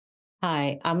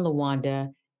Hi, I'm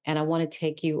Lawanda, and I want to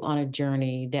take you on a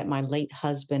journey that my late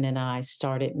husband and I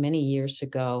started many years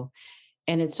ago.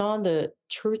 And it's on the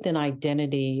truth and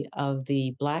identity of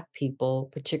the Black people,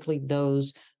 particularly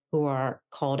those who are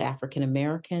called African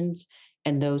Americans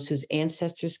and those whose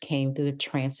ancestors came through the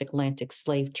transatlantic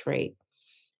slave trade.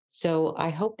 So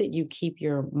I hope that you keep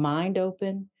your mind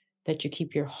open, that you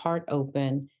keep your heart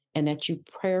open, and that you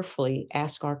prayerfully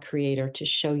ask our Creator to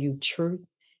show you truth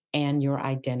and your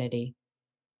identity.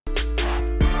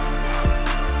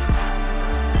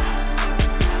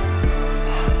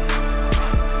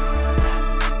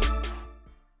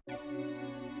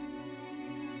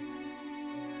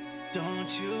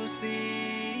 Don't you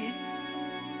see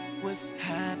what's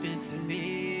happened to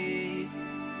me?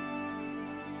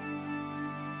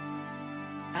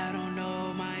 I don't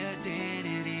know my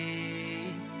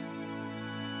identity.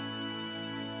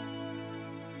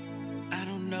 I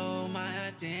don't know my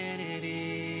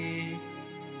identity.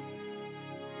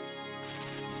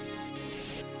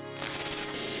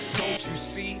 Don't you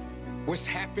see what's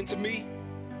happened to me?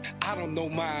 I don't know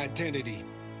my identity.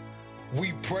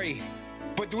 We pray,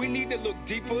 but do we need to look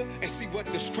deeper and see what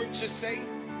the scriptures say?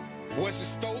 Was it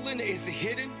stolen? Is it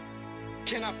hidden?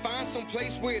 Can I find some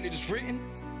place where it is written?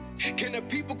 Can the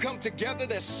people come together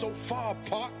that's so far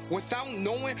apart without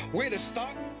knowing where to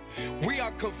start? We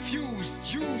are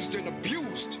confused, used, and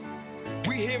abused.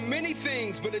 We hear many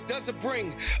things, but it doesn't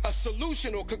bring a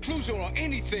solution or conclusion or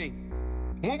anything.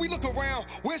 When we look around,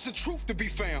 where's the truth to be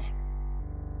found?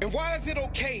 And why is it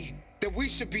okay that we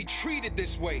should be treated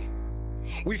this way?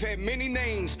 We've had many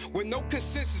names with no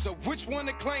consensus of which one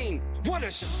to claim. What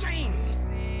a shame!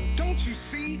 Don't you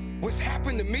see what's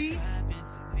happened to me?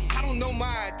 I don't know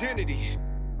my identity.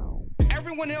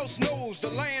 Everyone else knows the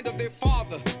land of their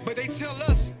father, but they tell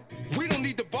us we don't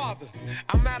need to bother.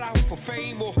 I'm not out for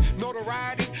fame or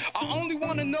notoriety. I only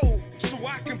want to know so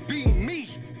I can be me.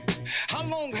 How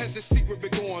long has this secret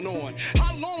been going on?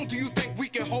 How long do you think we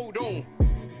can hold on?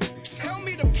 Tell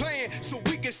me the plan so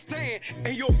we can stand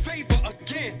in your favor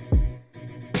again.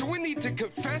 Do we need to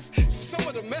confess some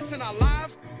of the mess in our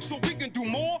lives so we can do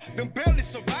more than barely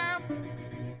survive?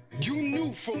 You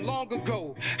knew from long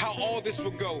ago how all this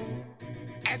would go.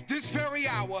 At this very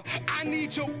hour, I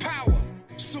need your power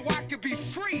so I can be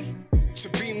free to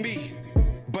be me.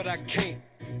 But I can't,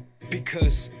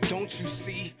 because don't you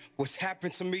see what's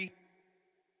happened to me?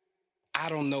 I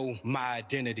don't know my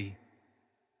identity.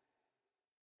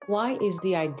 Why is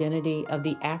the identity of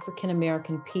the African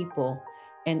American people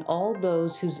and all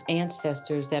those whose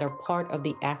ancestors that are part of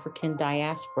the African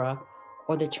diaspora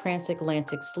or the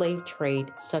transatlantic slave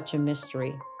trade such a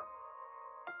mystery?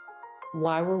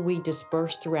 Why were we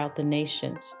dispersed throughout the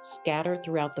nations, scattered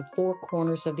throughout the four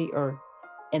corners of the earth,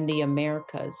 in the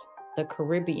Americas, the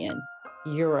Caribbean,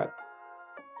 Europe,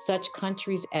 such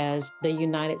countries as the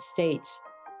United States,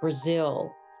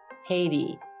 Brazil,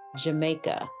 Haiti,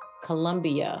 Jamaica,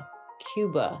 Colombia,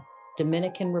 Cuba,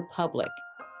 Dominican Republic,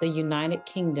 the United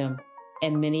Kingdom,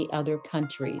 and many other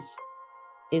countries?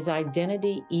 Is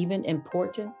identity even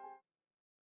important?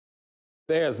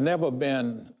 There's never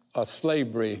been a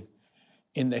slavery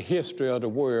in the history of the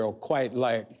world quite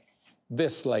like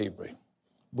this slavery.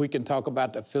 We can talk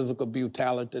about the physical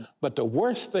brutality, but the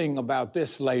worst thing about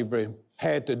this slavery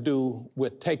had to do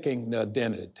with taking the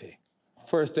identity.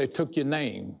 First, they took your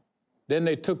name. Then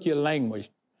they took your language.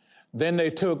 Then they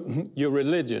took your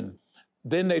religion.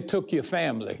 Then they took your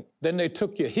family. Then they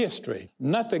took your history.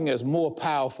 Nothing is more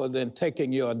powerful than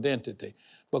taking your identity,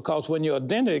 because when your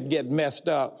identity gets messed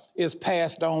up, it's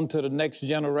passed on to the next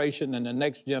generation and the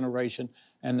next generation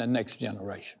and the next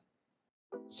generation.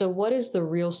 So, what is the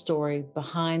real story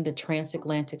behind the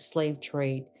transatlantic slave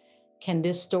trade? Can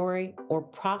this story or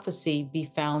prophecy be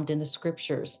found in the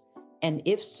scriptures? And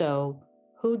if so,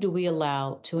 who do we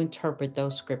allow to interpret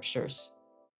those scriptures?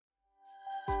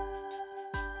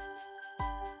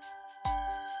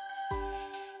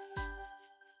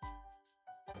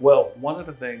 Well, one of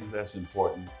the things that's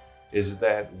important is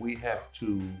that we have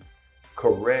to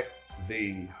correct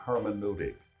the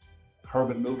hermeneutic.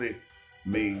 Hermeneutic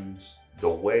means the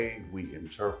way we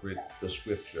interpret the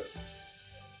scripture.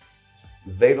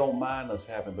 They don't mind us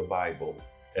having the Bible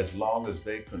as long as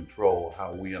they control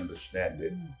how we understand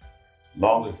it.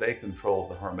 Long as they control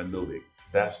the hermeneutic,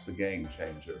 that's the game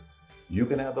changer. You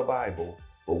can have the Bible,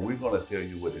 but we're going to tell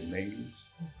you what it means.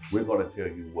 We're going to tell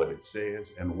you what it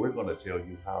says, and we're going to tell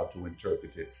you how to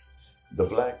interpret it. The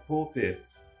Black pulpit,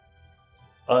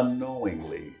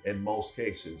 unknowingly, in most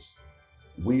cases,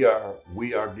 we are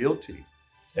guilty,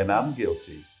 and I'm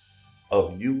guilty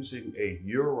of using a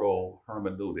Euro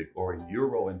hermeneutic or a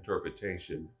Euro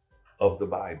interpretation of the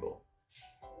Bible.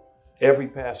 Every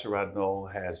pastor I know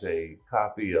has a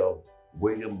copy of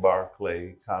William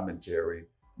Barclay commentary,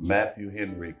 Matthew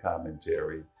Henry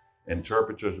commentary,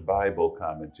 Interpreter's Bible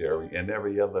commentary, and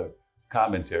every other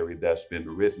commentary that's been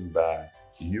written by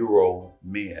Euro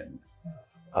men.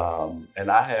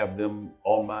 And I have them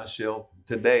on my shelf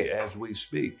today as we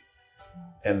speak.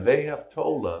 And they have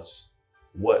told us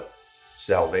what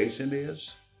salvation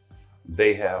is.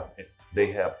 They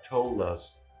have told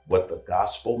us what the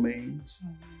gospel means.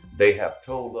 They have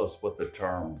told us what the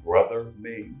term brother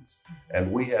means.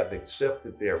 And we have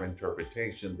accepted their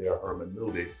interpretation, their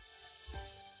hermeneutic,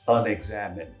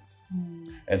 unexamined.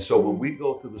 And so when we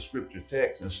go to the scripture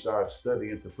text and start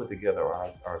studying to put together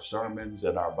our sermons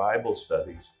and our Bible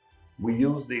studies, we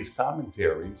use these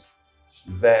commentaries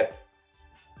that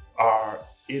are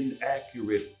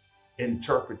inaccurate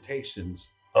interpretations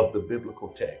of the biblical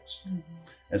text.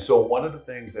 And so one of the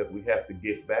things that we have to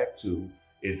get back to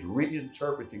is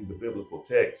reinterpreting the biblical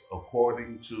text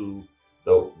according to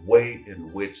the way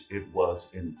in which it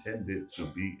was intended to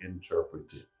be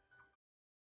interpreted.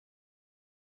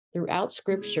 Throughout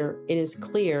Scripture, it is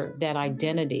clear that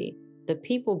identity, the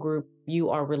people group you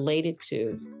are related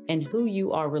to, and who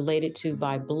you are related to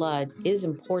by blood is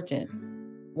important.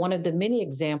 One of the many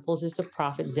examples is the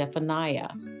prophet Zephaniah,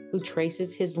 who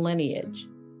traces his lineage.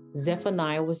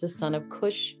 Zephaniah was the son of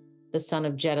Cush, the son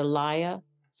of Gedaliah,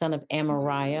 son of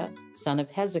Amariah, son of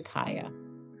Hezekiah.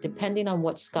 Depending on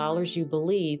what scholars you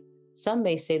believe, some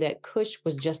may say that Cush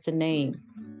was just a name,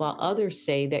 while others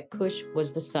say that Cush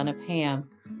was the son of Ham,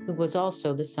 who was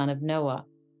also the son of Noah.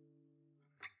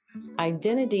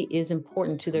 Identity is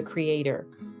important to the Creator.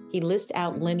 He lists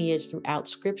out lineage throughout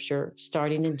Scripture,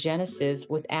 starting in Genesis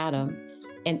with Adam,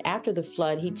 and after the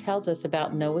flood, he tells us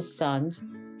about Noah's sons,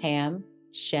 Ham,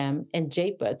 Shem, and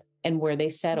Japheth, and where they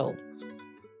settled.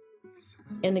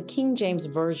 In the King James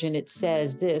Version, it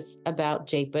says this about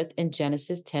Japheth in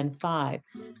Genesis 10:5.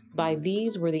 By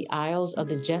these were the isles of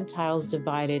the Gentiles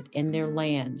divided in their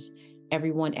lands,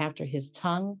 everyone after his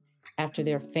tongue, after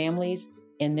their families,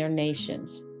 in their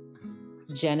nations.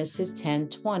 Genesis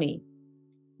 10:20.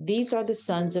 These are the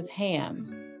sons of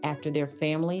Ham, after their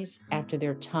families, after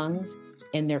their tongues,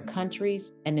 in their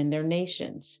countries, and in their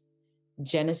nations.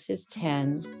 Genesis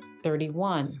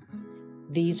 10:31.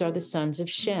 These are the sons of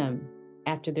Shem,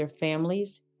 after their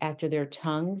families, after their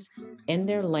tongues, in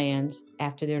their lands,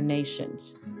 after their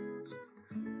nations.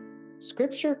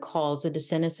 Scripture calls the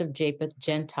descendants of Japheth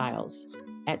Gentiles.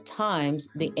 At times,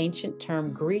 the ancient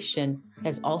term Grecian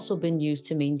has also been used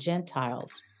to mean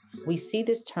Gentiles. We see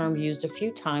this term used a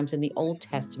few times in the Old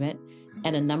Testament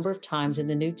and a number of times in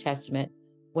the New Testament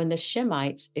when the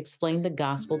Shemites explained the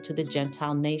gospel to the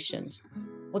Gentile nations.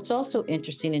 What's also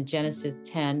interesting in Genesis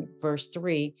 10, verse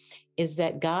 3, is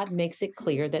that God makes it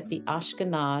clear that the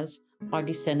Ashkenaz are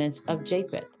descendants of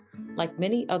Japheth. Like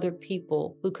many other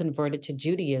people who converted to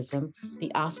Judaism,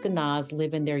 the Ashkenaz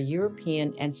live in their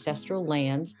European ancestral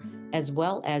lands, as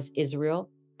well as Israel,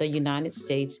 the United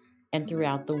States, and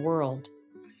throughout the world.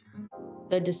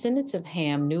 The descendants of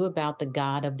Ham knew about the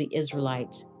God of the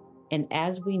Israelites, and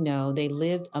as we know, they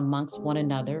lived amongst one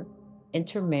another,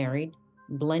 intermarried,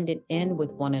 blended in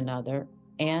with one another,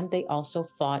 and they also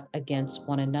fought against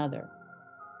one another.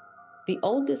 The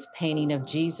oldest painting of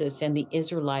Jesus and the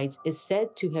Israelites is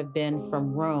said to have been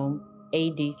from Rome,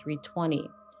 AD 320.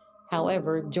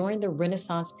 However, during the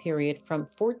Renaissance period from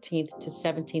 14th to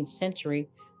 17th century,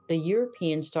 the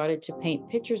Europeans started to paint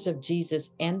pictures of Jesus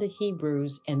and the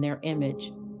Hebrews in their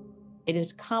image. It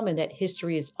is common that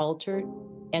history is altered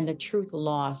and the truth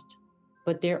lost,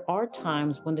 but there are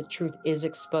times when the truth is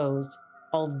exposed,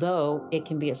 although it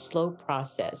can be a slow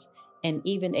process and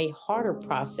even a harder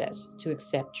process to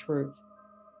accept truth.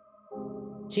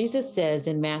 Jesus says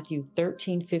in Matthew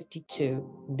 13:52,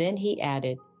 then he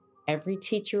added, every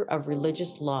teacher of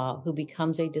religious law who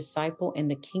becomes a disciple in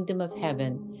the kingdom of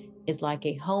heaven is like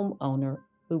a homeowner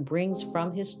who brings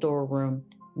from his storeroom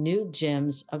new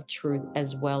gems of truth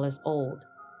as well as old.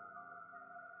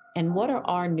 And what are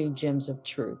our new gems of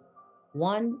truth?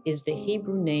 One is the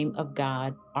Hebrew name of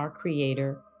God, our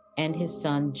Creator, and his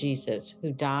Son, Jesus,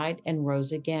 who died and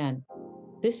rose again.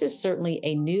 This is certainly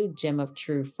a new gem of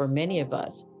truth for many of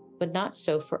us, but not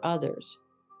so for others.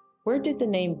 Where did the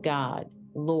name God,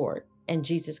 Lord, and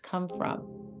Jesus come from?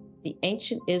 The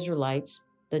ancient Israelites,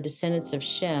 the descendants of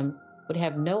Shem, would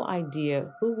have no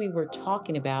idea who we were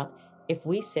talking about if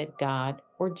we said God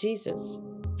or Jesus.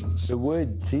 The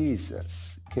word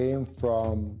Jesus came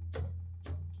from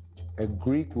a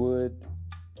Greek word,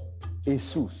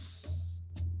 Jesus.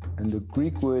 And the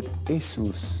Greek word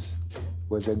Jesus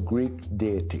was a Greek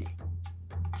deity.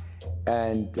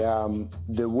 And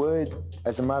the word,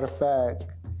 as a matter of fact,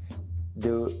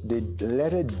 the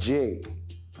letter J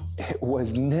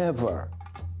was never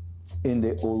in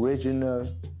the original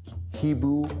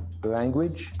Hebrew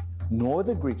language, nor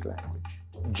the Greek language.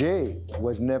 J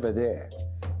was never there.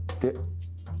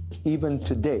 Even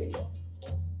today,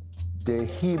 the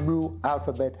Hebrew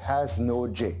alphabet has no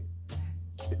J.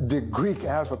 The Greek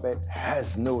alphabet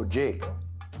has no J.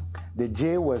 The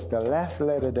J was the last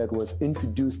letter that was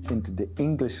introduced into the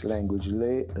English language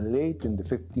late in the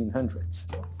 1500s.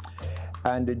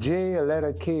 And the J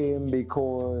letter came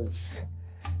because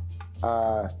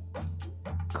a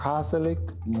Catholic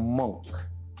monk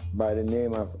by the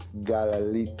name of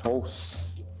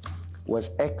Galalitos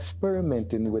was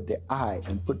experimenting with the I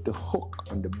and put the hook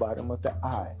on the bottom of the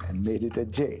I and made it a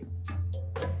J.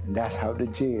 And that's how the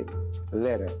J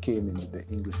letter came into the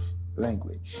English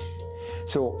language.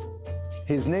 So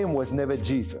his name was never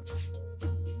Jesus.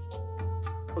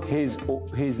 His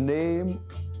name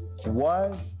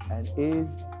was and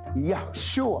is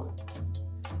Yahshua,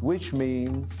 which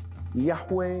means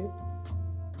Yahweh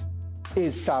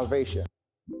is salvation.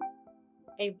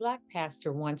 A Black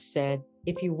pastor once said,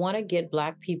 if you want to get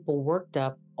Black people worked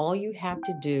up, all you have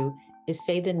to do is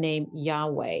say the name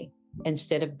Yahweh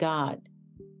instead of God.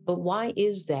 But why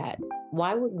is that?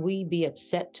 Why would we be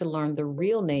upset to learn the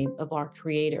real name of our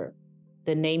Creator,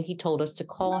 the name He told us to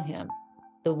call Him,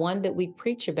 the one that we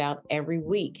preach about every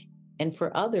week, and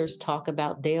for others talk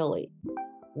about daily?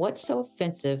 What's so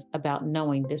offensive about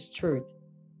knowing this truth?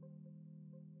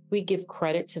 We give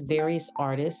credit to various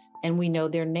artists and we know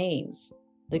their names.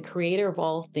 The Creator of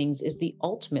all things is the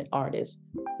ultimate artist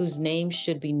whose name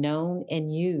should be known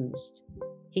and used.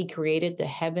 He created the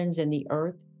heavens and the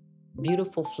earth,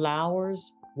 beautiful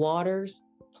flowers, waters,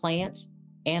 plants,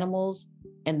 animals,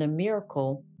 and the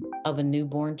miracle of a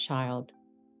newborn child.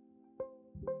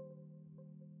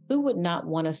 Who would not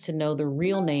want us to know the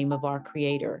real name of our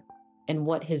Creator and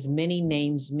what His many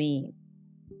names mean?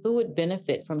 Who would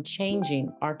benefit from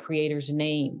changing our Creator's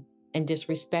name and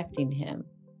disrespecting Him?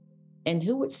 And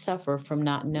who would suffer from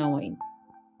not knowing?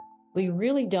 We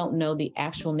really don't know the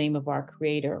actual name of our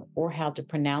Creator or how to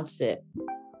pronounce it.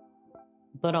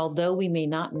 But although we may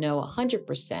not know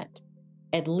 100%,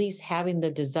 at least having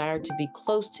the desire to be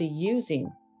close to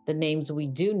using the names we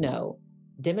do know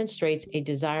demonstrates a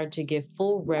desire to give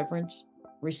full reverence,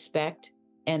 respect,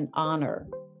 and honor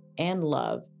and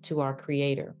love to our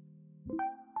Creator.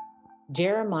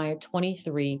 Jeremiah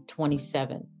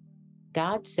 23:27.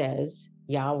 God says,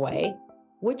 Yahweh,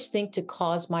 which think to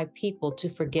cause my people to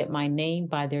forget my name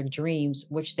by their dreams,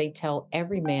 which they tell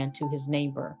every man to his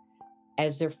neighbor,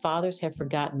 as their fathers have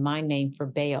forgotten my name for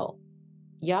Baal.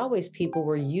 Yahweh's people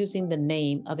were using the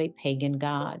name of a pagan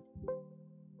god.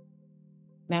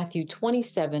 Matthew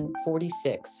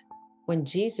 27:46. When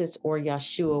Jesus or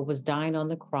Yeshua was dying on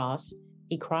the cross,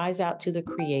 he cries out to the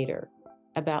Creator.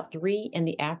 About 3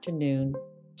 p.m,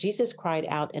 Jesus cried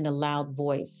out in a loud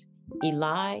voice,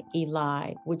 Eli,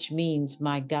 Eli, which means,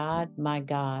 my God, my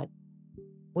God.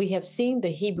 We have seen the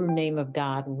Hebrew name of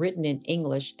God written in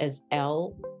English as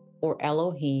El or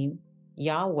Elohim,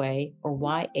 Yahweh or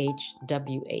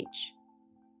YHWH.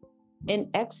 In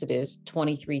Exodus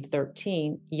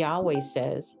 23:13, Yahweh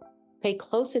says, pay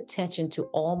close attention to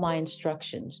all my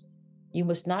instructions. You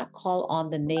must not call on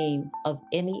the name of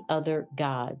any other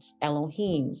gods,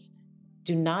 Elohims.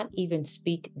 Do not even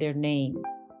speak their name.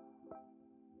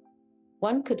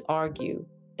 One could argue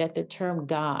that the term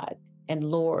God and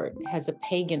Lord has a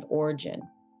pagan origin.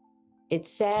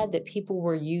 It's sad that people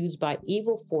were used by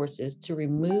evil forces to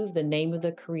remove the name of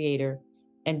the Creator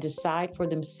and decide for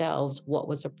themselves what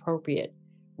was appropriate,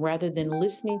 rather than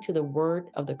listening to the word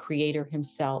of the Creator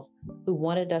Himself, who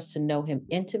wanted us to know Him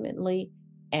intimately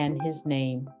and His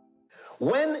name.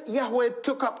 When Yahweh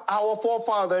took up our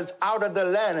forefathers out of the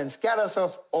land and scattered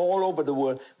us all over the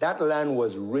world, that land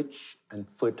was rich and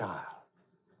fertile.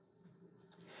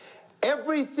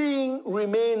 Everything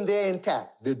remained there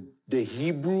intact. The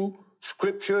Hebrew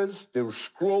scriptures, the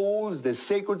scrolls, the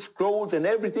sacred scrolls, and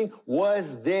everything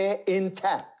was there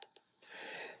intact.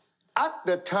 At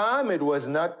the time, it was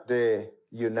not the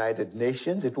United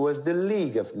Nations, it was the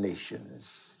League of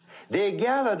Nations. They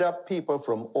gathered up people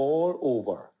from all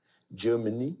over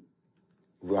Germany,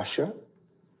 Russia,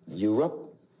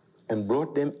 Europe, and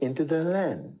brought them into the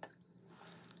land.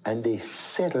 And they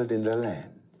settled in the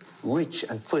land, rich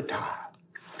and fertile.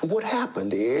 And what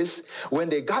happened is, when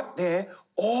they got there,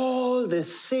 all the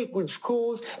sacred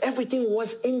scrolls, everything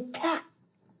was intact.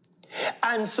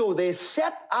 And so they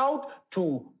set out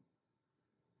to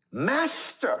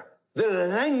master the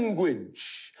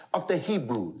language of the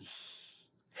Hebrews.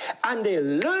 And they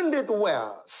learned it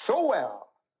well, so well,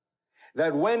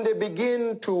 that when they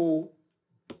begin to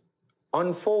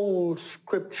unfold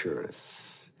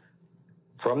scriptures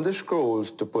from the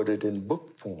scrolls to put it in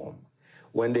book form,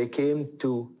 when they came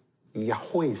to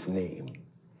Yahweh's name,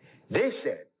 they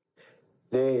said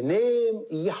the name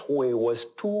Yahweh was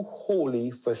too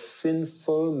holy for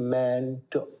sinful man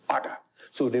to utter.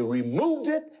 So they removed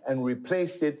it and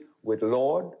replaced it with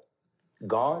Lord,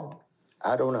 God,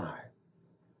 Adonai.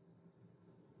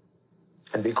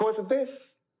 And because of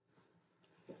this,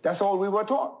 that's all we were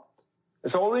taught.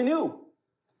 That's all we knew.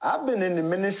 I've been in the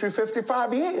ministry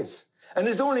 55 years. And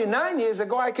it's only 9 years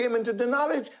ago I came into the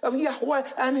knowledge of Yahweh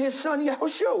and his son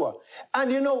Yahushua.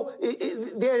 And you know,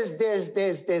 there's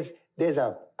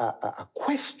a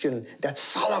question that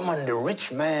Solomon, the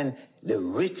rich man, the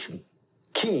rich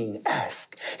king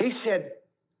asked. He said,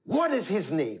 what is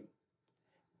his name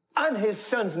and his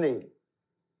son's name?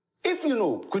 If you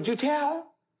know, could you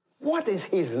tell? What is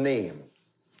his name?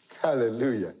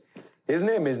 Hallelujah. His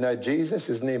name is not Jesus.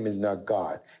 His name is not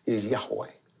God. He's Yahweh,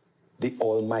 the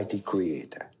Almighty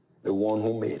Creator, the one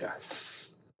who made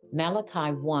us.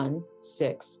 Malachi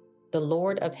 1:6, the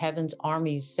Lord of heaven's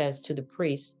armies says to the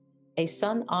priest, a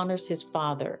son honors his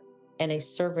father, and a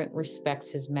servant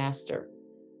respects his master.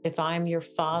 If I am your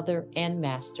father and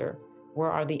master,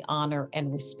 where are the honor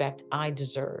and respect I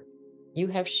deserve? You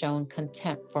have shown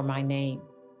contempt for my name.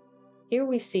 Here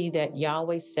we see that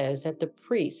Yahweh says that the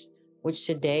priests, which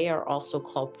today are also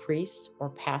called priests or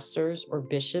pastors or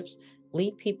bishops,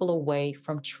 lead people away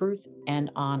from truth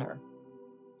and honor.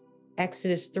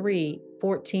 Exodus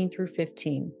 3:14 through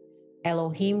 15.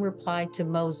 Elohim replied to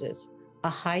Moses,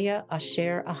 Ahaya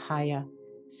Asher Ahaya,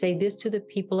 say this to the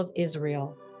people of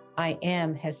Israel, I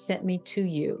am has sent me to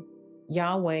you.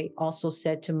 Yahweh also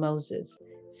said to Moses,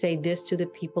 say this to the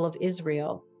people of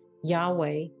Israel,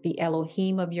 Yahweh, the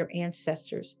Elohim of your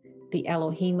ancestors, the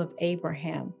Elohim of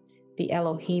Abraham, the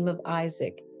Elohim of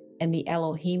Isaac, and the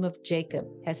Elohim of Jacob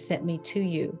has sent me to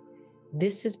you.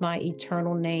 This is my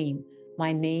eternal name,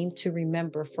 my name to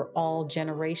remember for all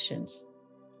generations.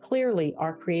 Clearly,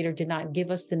 our Creator did not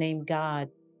give us the name God,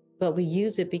 but we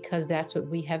use it because that's what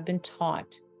we have been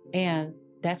taught, and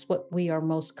that's what we are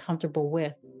most comfortable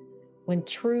with. When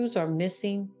truths are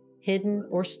missing, hidden,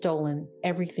 or stolen,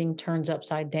 everything turns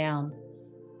upside down.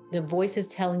 The voices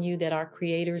telling you that our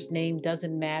Creator's name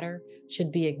doesn't matter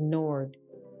should be ignored.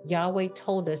 Yahweh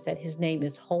told us that his name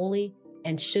is holy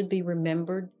and should be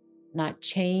remembered, not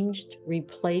changed,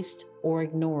 replaced, or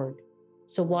ignored.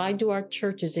 So why do our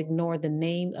churches ignore the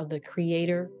name of the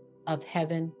Creator of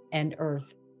heaven and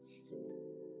earth?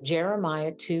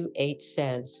 Jeremiah 2:8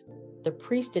 says, the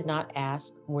priest did not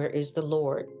ask, where is the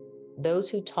Lord? Those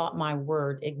who taught my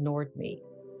word ignored me.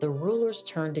 The rulers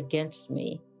turned against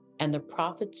me, and the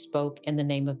prophets spoke in the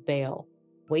name of Baal,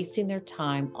 wasting their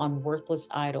time on worthless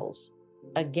idols.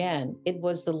 Again, it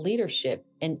was the leadership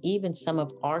and even some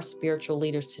of our spiritual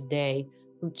leaders today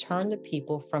who turned the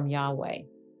people from Yahweh.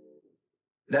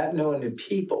 Not knowing the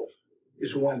people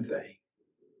is one thing,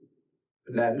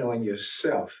 but not knowing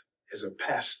yourself as a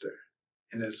pastor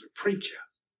and as a preacher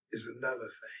is another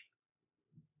thing.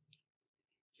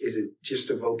 Is it just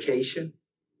a vocation?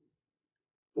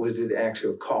 Or is it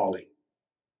actual calling?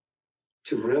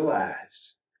 To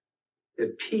realize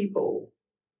that people,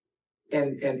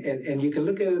 and you can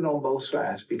look at it on both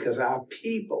sides, because our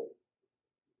people,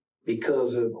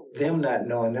 because of them not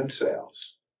knowing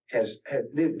themselves,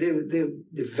 they've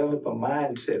developed a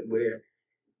mindset where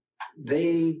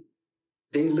they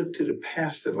look to the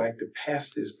pastor like the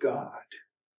pastor is God,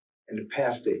 and the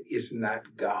pastor is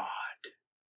not God.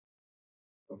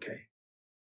 Okay,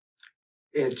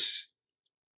 it's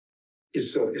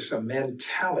a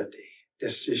mentality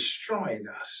that's destroying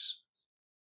us,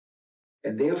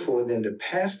 and therefore then the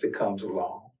pastor comes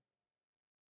along,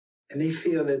 and they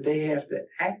feel that they have to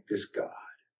act as God,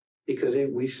 because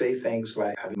we say things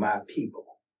like my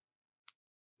people,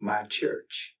 my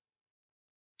church.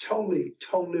 Totally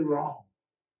wrong.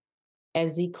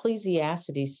 As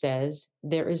Ecclesiastes says,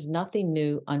 there is nothing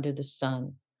new under the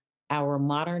sun. Our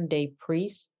modern day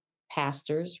priests,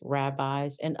 pastors,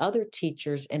 rabbis, and other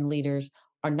teachers and leaders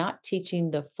are not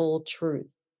teaching the full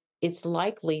truth. It's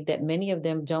likely that many of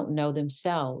them don't know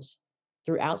themselves.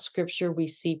 Throughout Scripture, we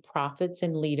see prophets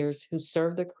and leaders who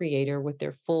serve the Creator with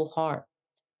their full heart,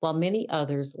 while many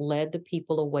others led the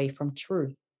people away from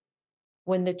truth.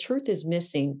 When the truth is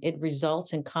missing, it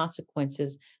results in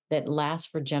consequences that last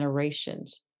for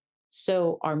generations.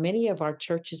 So, are many of our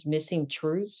churches missing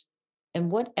truths? And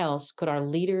what else could our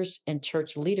leaders and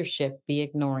church leadership be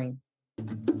ignoring?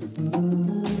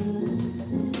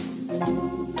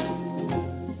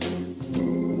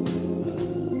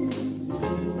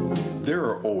 There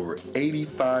are over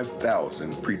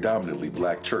 85,000 predominantly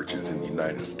black churches in the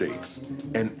United States,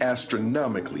 an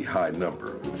astronomically high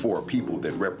number for a people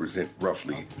that represent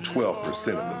roughly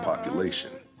 12% of the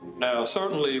population. Now,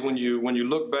 certainly when you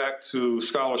look back to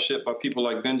scholarship by people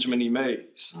like Benjamin E.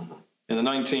 Mays in the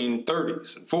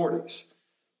 1930s and 40s,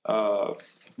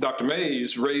 Dr.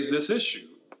 Mays raised this issue.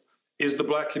 Is the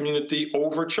black community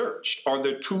over-churched? Are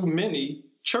there too many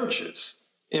churches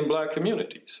in black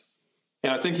communities?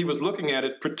 And I think he was looking at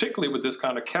it particularly with this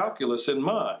kind of calculus in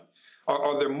mind.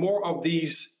 Are there more of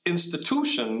these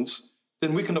institutions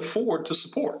than we can afford to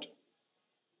support?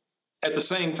 At the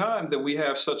same time that we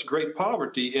have such great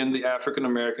poverty in the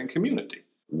African-American community.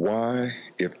 Why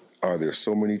are there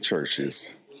so many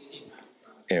churches,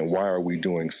 and why are we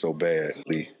doing so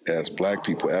badly as black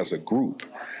people, as a group,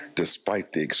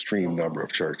 despite the extreme number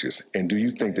of churches? And do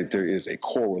you think that there is a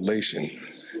correlation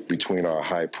between our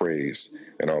high praise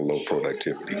and our low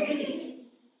productivity?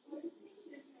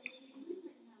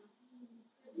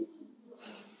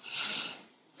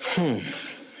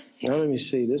 Now let me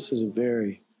see. This is a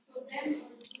very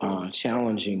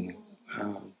challenging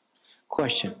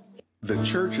question. The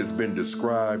church has been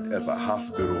described as a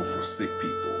hospital for sick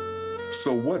people.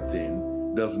 So what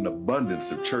then does an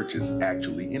abundance of churches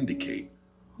actually indicate?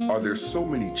 Are there so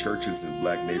many churches in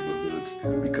black neighborhoods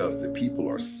because the people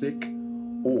are sick,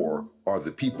 or are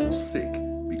the people sick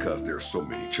because there are so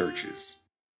many churches?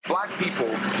 Black people,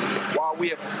 while we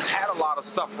have had a lot of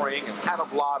suffering and had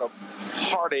a lot of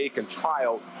heartache and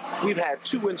trial, we've had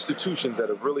two institutions that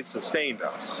have really sustained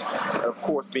us. And of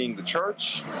course, being the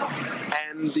church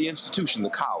and the institution, the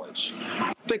college.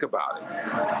 Think about it.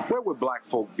 Where would black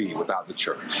folk be without the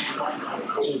church?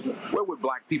 Where would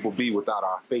black people be without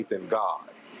our faith in God?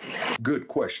 Good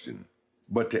question.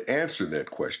 But to answer that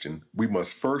question, we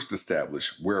must first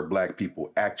establish where black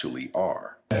people actually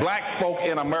are. Black folk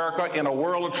in America in a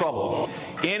world of trouble.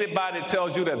 Anybody that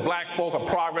tells you that black folk are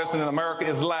progressing in America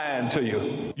is lying to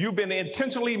you. You've been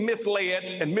intentionally misled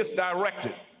and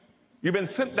misdirected. You've been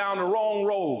sent down the wrong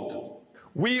road.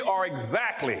 We are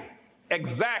exactly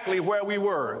where we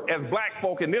were as black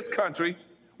folk in this country.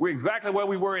 We're exactly where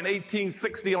we were in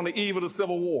 1860 on the eve of the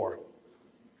Civil War.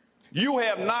 You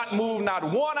have not moved not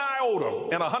one iota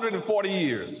in 140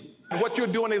 years. And what you're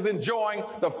doing is enjoying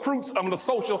the fruits of the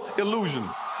social illusion.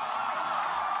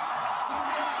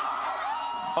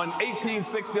 On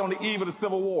 1860, on the eve of the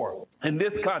Civil War, in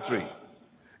this country,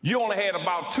 you only had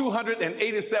about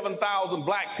 287,000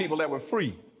 black people that were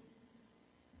free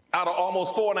out of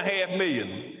almost 4.5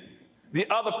 million. The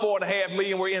other 4.5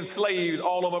 million were enslaved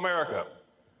all over America.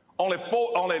 Only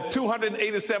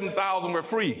 287,000 were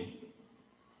free.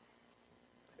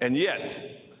 And yet,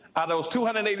 out of those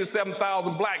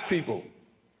 287,000 black people,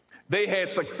 they had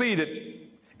succeeded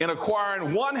in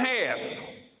acquiring 1/2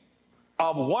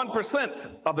 of 1%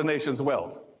 of the nation's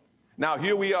wealth. Now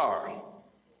here we are,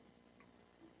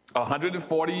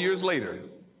 140 years later,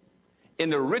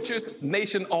 in the richest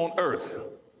nation on earth.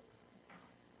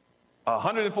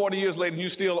 140 years later, you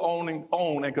still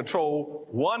own and control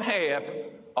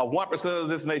 1/2 of 1% of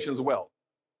this nation's wealth.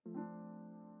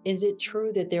 Is it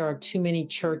true that there are too many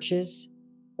churches?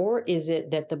 Or is it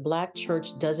that the Black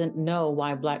church doesn't know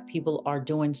why Black people are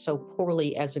doing so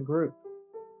poorly as a group?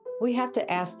 We have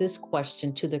to ask this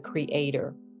question to the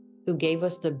Creator, who gave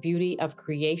us the beauty of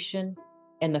creation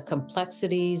and the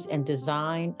complexities and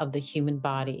design of the human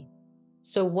body.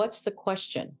 So what's the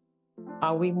question?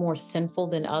 Are we more sinful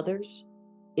than others?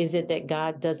 Is it that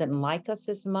God doesn't like us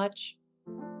as much?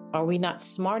 Are we not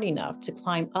smart enough to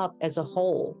climb up as a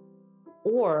whole?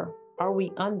 Or are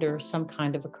we under some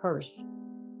kind of a curse?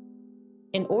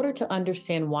 In order to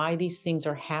understand why these things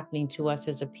are happening to us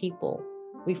as a people,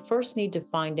 we first need to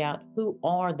find out who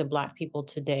are the Black people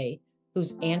today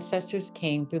whose ancestors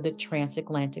came through the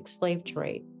Transatlantic Slave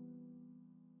Trade.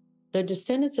 The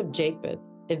descendants of Japheth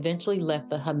eventually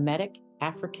left the Hamitic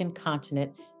African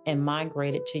continent and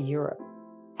migrated to Europe.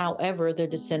 However, the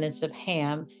descendants of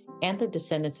Ham and the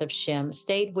descendants of Shem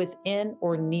stayed within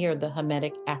or near the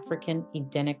Hamitic African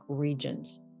Edenic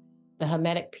regions. The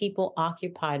Hamitic people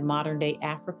occupied modern-day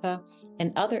Africa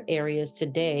and other areas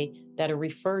today that are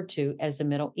referred to as the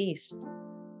Middle East.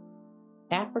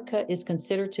 Africa is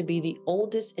considered to be the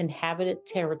oldest inhabited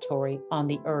territory on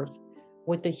the earth,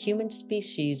 with the human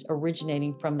species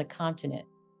originating from the continent.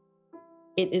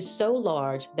 It is so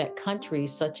large that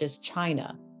countries such as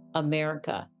China,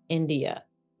 America, India,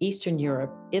 Eastern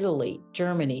Europe, Italy,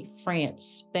 Germany, France,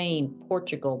 Spain,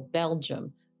 Portugal,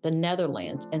 Belgium, the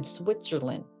Netherlands, and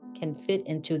Switzerland can fit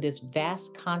into this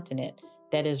vast continent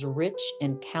that is rich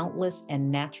in countless and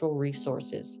natural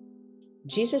resources.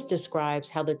 Jesus describes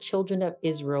how the children of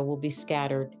Israel will be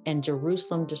scattered and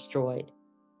Jerusalem destroyed.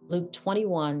 Luke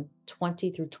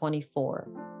 21:20 through 24.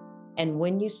 And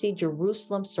when you see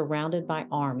Jerusalem surrounded by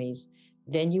armies,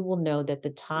 then you will know that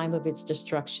the time of its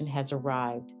destruction has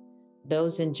arrived.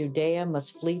 Those in Judea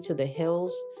must flee to the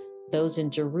hills, those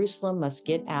in Jerusalem must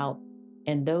get out,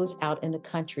 and those out in the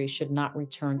country should not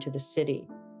return to the city.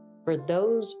 For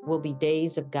those will be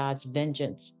days of God's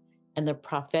vengeance, and the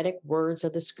prophetic words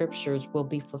of the scriptures will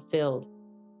be fulfilled.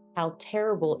 How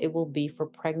terrible it will be for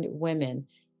pregnant women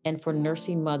and for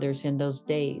nursing mothers in those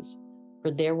days,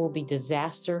 for there will be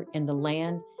disaster in the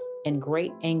land and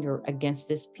great anger against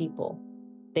this people.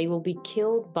 They will be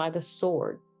killed by the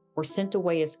sword or sent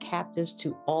away as captives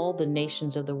to all the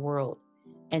nations of the world.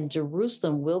 And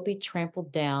Jerusalem will be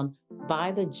trampled down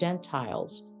by the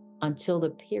Gentiles until the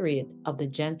period of the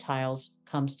Gentiles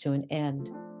comes to an end.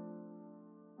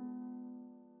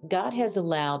 God has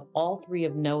allowed all three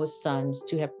of Noah's sons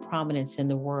to have prominence in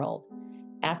the world.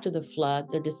 After the flood,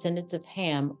 the descendants of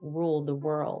Ham ruled the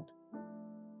world.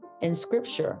 In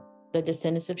Scripture, the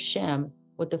descendants of Shem,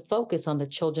 with the focus on the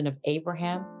children of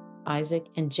Abraham, Isaac,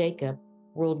 and Jacob,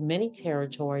 ruled many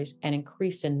territories and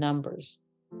increased in numbers.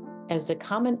 As the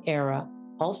Common Era,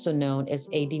 also known as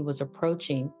AD, was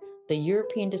approaching, the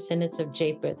European descendants of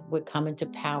Japheth would come into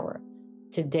power.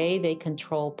 Today, they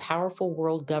control powerful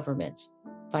world governments,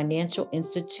 financial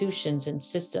institutions and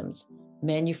systems,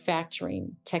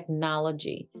 manufacturing,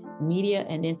 technology, media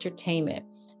and entertainment,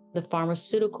 the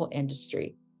pharmaceutical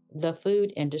industry, the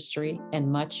food industry,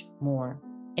 and much more.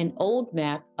 An old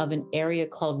map of an area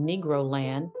called Negro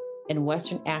Land in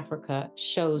Western Africa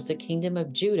shows the kingdom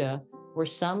of Judah, where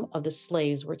some of the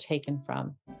slaves were taken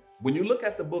from. When you look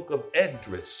at the book of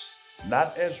Esdras,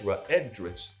 not Ezra,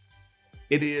 Esdras,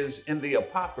 it is in the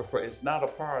Apocrypha. It's not a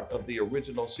part of the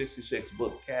original 66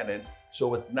 book canon,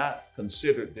 so it's not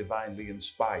considered divinely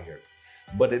inspired.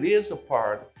 But it is a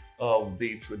part of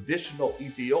the traditional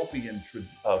Ethiopian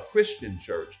Christian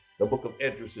church. The book of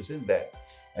Esdras is in that.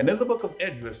 And in the book of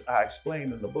Esdras, I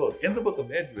explain in the book, in the book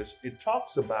of Esdras, it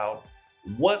talks about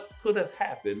what could have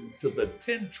happened to the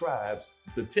 10 tribes,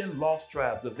 the 10 lost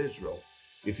tribes of Israel.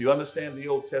 If you understand the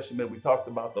Old Testament, we talked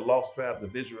about the lost tribes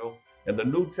of Israel. And the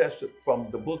New Testament, from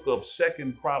the book of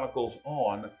 2nd Chronicles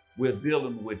on, we're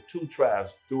dealing with 2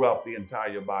 tribes throughout the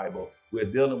entire Bible.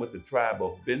 We're dealing with the tribe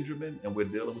of Benjamin and we're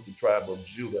dealing with the tribe of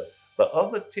Judah. The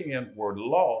other 10 were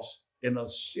lost in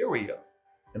Assyria,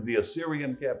 in the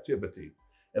Assyrian captivity.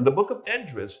 In the book of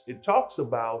Esdras, it talks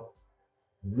about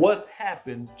what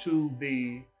happened to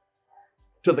the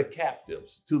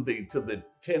captives, to the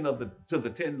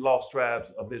 10 lost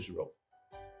tribes of Israel.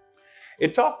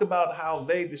 It talked about how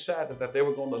they decided that they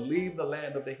were going to leave the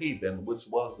land of the heathen, which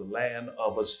was the land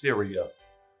of Assyria.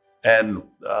 And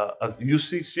you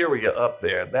see Syria up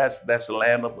there. That's the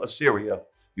land of Assyria.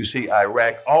 You see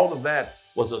Iraq. All of that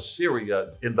was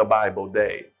Assyria in the Bible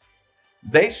day.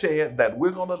 They said that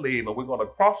we're going to leave and we're going to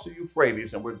cross the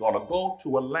Euphrates and we're going to go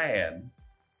to a land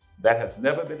that has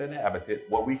never been inhabited,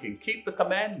 where we can keep the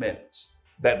commandments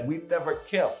that we never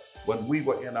kept when we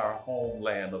were in our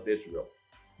homeland of Israel.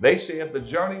 They said the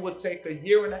journey would take a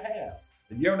year and a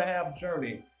half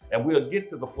journey, and we'll get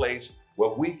to the place where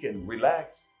we can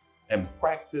relax and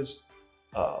practice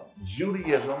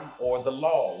Judaism or the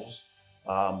laws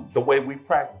the way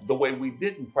we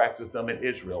didn't practice them in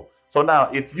Israel. So now,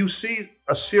 if you see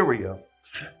Assyria,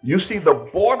 you see the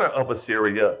border of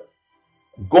Assyria.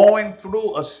 Going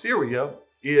through Assyria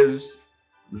is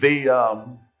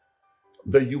the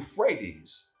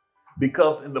Euphrates.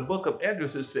 Because in the book of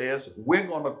Esdras, it says, we're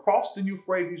going to cross the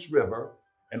Euphrates River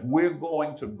and we're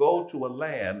going to go to a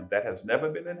land that has never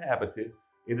been inhabited.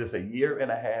 It is a year and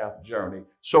a half journey.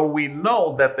 So we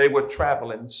know that they were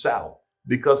traveling south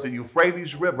because the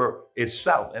Euphrates River is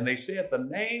south. And they said the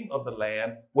name of the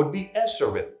land would be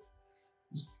Esareth.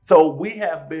 So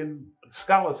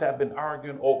scholars have been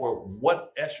arguing over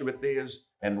what Esareth is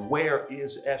and where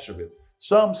is Esareth.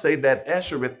 Some say that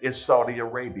Esareth is Saudi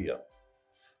Arabia.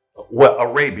 Well,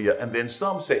 Arabia, and then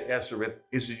some say Esareth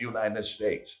is the United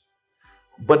States.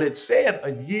 But it said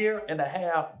a year and a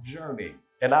half journey.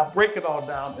 And I break it all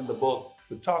down in the book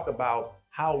to talk about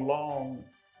how long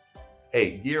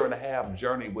a year and a half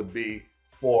journey would be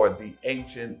for the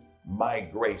ancient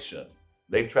migration.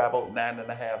 They traveled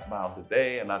 9.5 miles a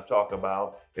day, and I talk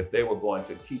about if they were going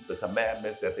to keep the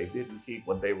commandments that they didn't keep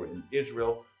when they were in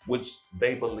Israel, which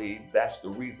they believe that's the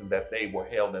reason that they were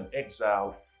held in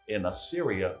exile in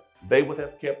Assyria. They would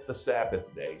have kept the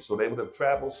Sabbath day. So they would have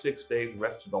traveled 6 days,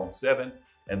 rested on 7,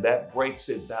 and that breaks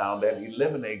it down. That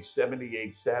eliminates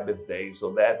 78 Sabbath days.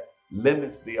 So that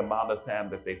limits the amount of time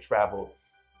that they traveled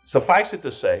Suffice it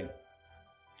to say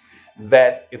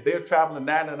that if they're traveling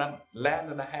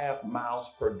 9.5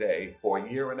 miles per day for a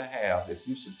year and a half, if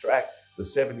you subtract the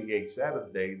 78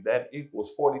 Sabbath days, that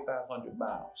equals 4,500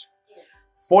 miles.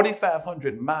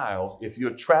 4,500 miles, if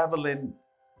you're traveling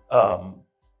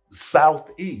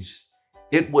southeast,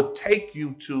 it would take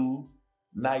you to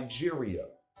Nigeria.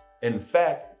 In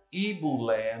fact, Igbo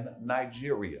land,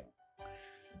 Nigeria.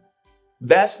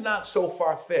 That's not so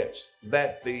far-fetched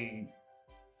that the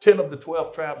 10 of the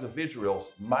 12 tribes of Israel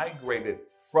migrated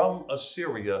from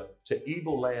Assyria to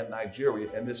Igbo land, Nigeria,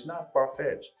 and it's not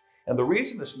far-fetched. And the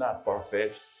reason it's not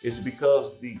far-fetched is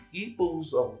because the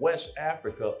Igbos of West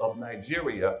Africa, of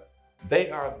Nigeria, they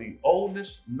are the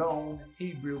oldest known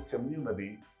Hebrew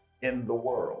community in the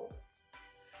world.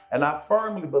 And I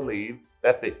firmly believe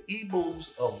that the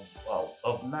Igbos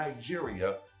of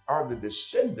Nigeria are the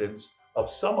descendants of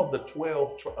some of the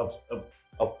 12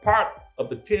 of part of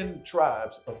the 10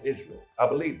 tribes of Israel. I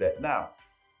believe that now.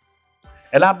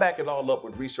 And I back it all up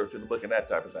with research in the book and that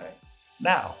type of thing.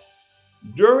 Now,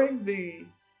 during the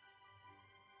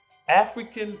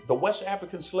West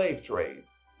African slave trade,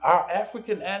 our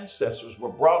African ancestors were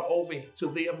brought over to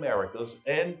the Americas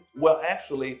and, well,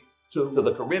 actually to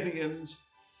the Caribbeans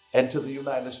and to the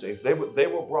United States. They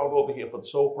were brought over here for the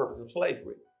sole purpose of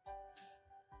slavery.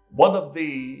 One of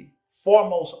the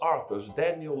foremost authors,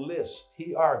 Daniel List,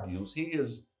 he argues, he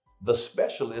is the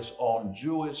specialist on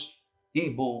Jewish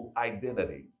Igbo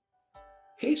identity.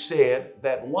 He said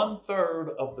that 1/3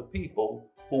 of the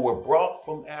people who were brought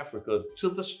from Africa to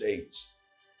the States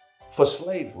for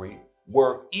slavery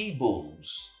were Igbos,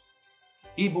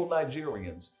 Igbo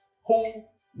Nigerians, who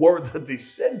were the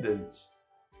descendants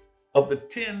of the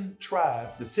 10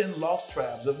 tribes, the 10 lost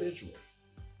tribes of Israel.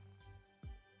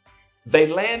 They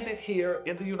landed here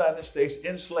in the United States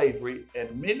in slavery,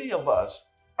 and many of us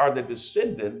are the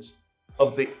descendants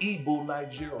of the Igbo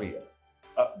Nigerians,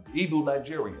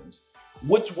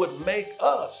 which would make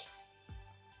us,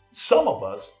 some of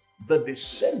us, the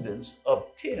descendants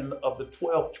of 10 of the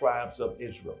 12 tribes of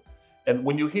Israel. And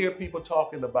when you hear people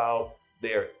talking about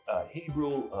their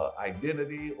Hebrew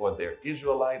identity or their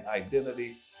Israelite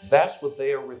identity, that's what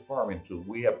they are referring to.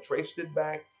 We have traced it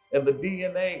back, and the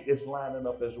DNA is lining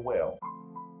up as well.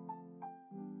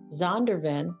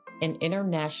 Zondervan, an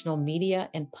international media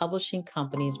and publishing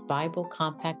company's Bible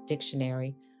Compact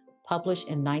Dictionary, published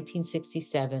in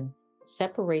 1967,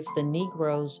 separates the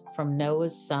Negroes from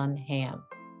Noah's son Ham.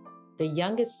 The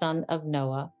youngest son of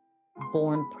Noah,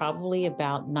 born probably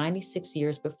about 96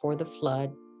 years before the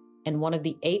flood, and one of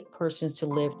the 8 persons to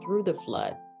live through the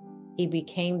flood. He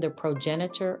became the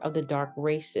progenitor of the dark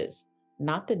races,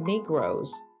 not the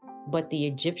Negroes, but the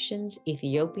Egyptians,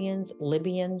 Ethiopians,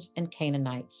 Libyans, and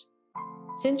Canaanites.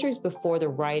 Centuries before the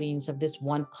writings of this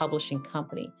one publishing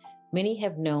company, many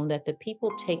have known that the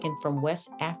people taken from West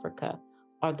Africa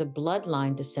are the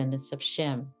bloodline descendants of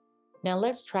Shem. Now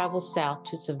let's travel south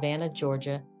to Savannah,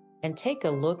 Georgia, and take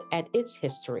a look at its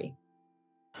history.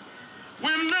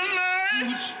 When the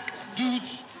night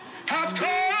has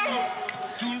come,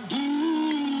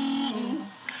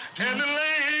 and the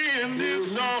land is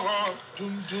dark,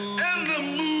 and the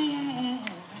moon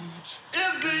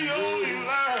is the only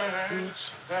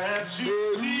light that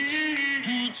you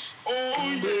see. Oh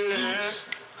yeah.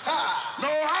 No,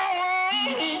 I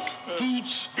won't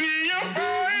be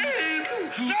afraid.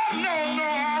 No,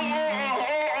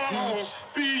 I won't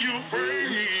be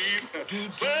afraid.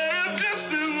 Say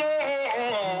just as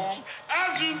long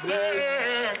as you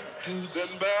stand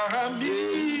by me.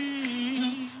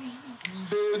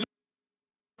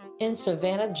 In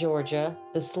Savannah, Georgia,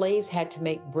 the slaves had to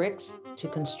make bricks to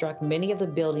construct many of the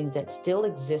buildings that still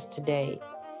exist today.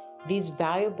 These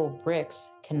valuable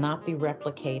bricks cannot be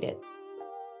replicated.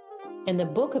 In the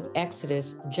book of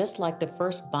Exodus, just like the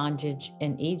first bondage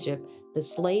in Egypt, the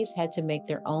slaves had to make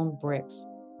their own bricks.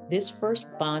 This first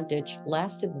bondage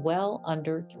lasted well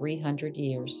under 300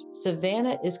 years.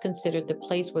 Savannah is considered the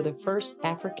place where the first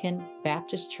African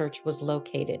Baptist church was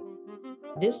located.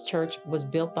 This church was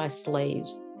built by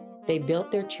slaves. They built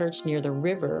their church near the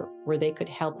river where they could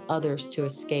help others to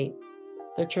escape.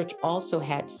 The church also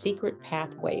had secret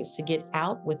pathways to get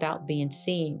out without being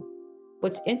seen.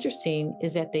 What's interesting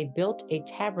is that they built a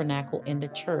tabernacle in the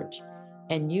church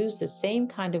and used the same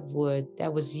kind of wood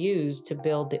that was used to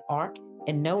build the ark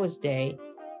in Noah's day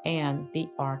and the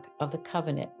Ark of the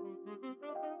Covenant.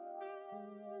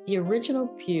 The original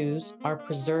pews are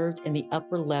preserved in the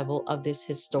upper level of this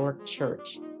historic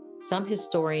church. Some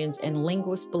historians and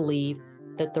linguists believe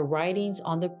that the writings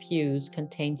on the pews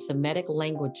contain Semitic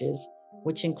languages,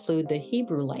 which include the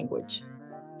Hebrew language.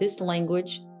 This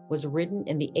language was written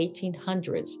in the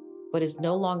 1800s, but is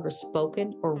no longer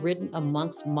spoken or written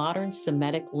amongst modern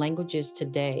Semitic languages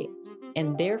today,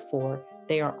 and therefore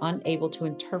they are unable to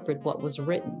interpret what was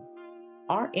written.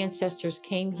 Our ancestors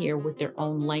came here with their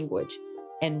own language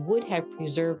and would have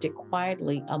preserved it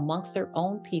quietly amongst their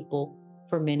own people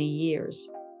for many years.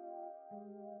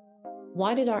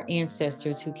 Why did our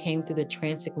ancestors who came through the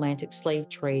transatlantic slave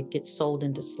trade get sold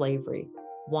into slavery?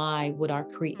 Why would our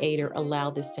Creator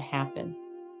allow this to happen?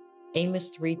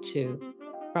 Amos 3:2,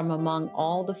 from among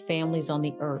all the families on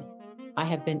the earth, I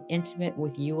have been intimate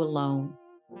with you alone.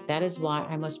 That is why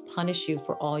I must punish you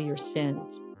for all your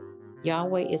sins.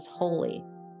 Yahweh is holy,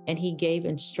 and he gave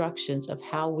instructions of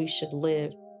how we should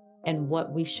live and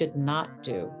what we should not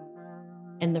do.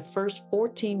 In the first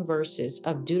 14 verses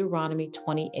of Deuteronomy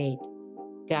 28,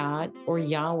 God or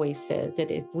Yahweh says that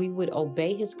if we would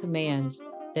obey his commands,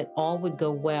 that all would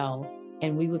go well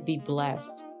and we would be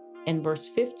blessed. In verse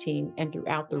 15 and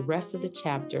throughout the rest of the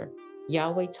chapter,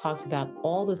 Yahweh talks about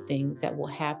all the things that will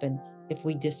happen if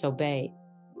we disobey.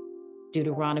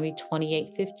 Deuteronomy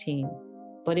 28:15,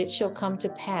 but it shall come to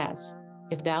pass,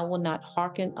 if thou wilt not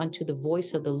hearken unto the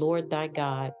voice of the Lord thy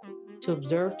God, to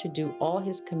observe to do all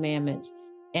his commandments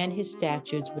and his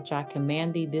statutes which I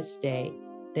command thee this day,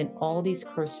 then all these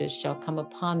curses shall come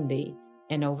upon thee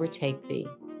and overtake thee.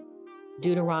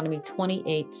 Deuteronomy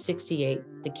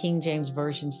 28:68, the King James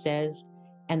Version says,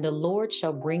 and the Lord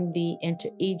shall bring thee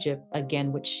into Egypt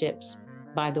again with ships,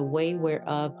 by the way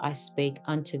whereof I spake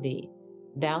unto thee.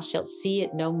 Thou shalt see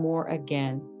it no more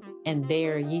again, and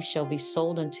there ye shall be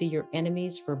sold unto your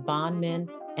enemies for bondmen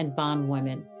and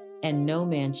bondwomen, and no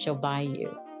man shall buy you.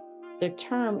 The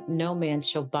term no man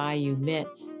shall buy you meant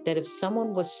that if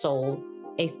someone was sold,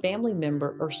 a family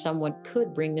member or someone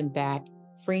could bring them back,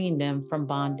 freeing them from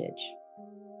bondage.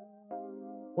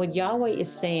 What Yahweh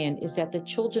is saying is that the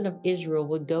children of Israel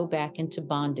would go back into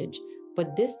bondage,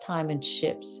 but this time in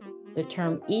ships. The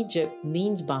term Egypt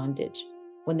means bondage.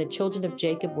 When the children of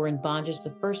Jacob were in bondage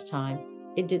the first time,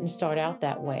 it didn't start out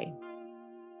that way.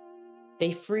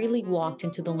 They freely walked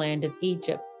into the land of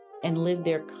Egypt and lived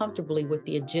there comfortably with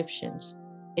the Egyptians.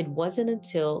 It wasn't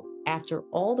until after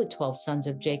all the 12 sons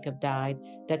of Jacob died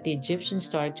that the Egyptians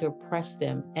started to oppress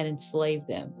them and enslave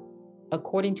them.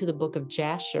 According to the book of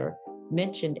Jasher,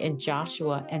 mentioned in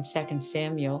Joshua and 2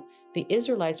 Samuel, the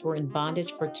Israelites were in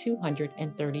bondage for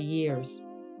 230 years.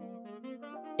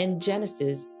 In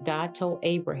Genesis, God told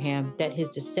Abraham that his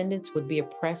descendants would be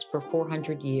oppressed for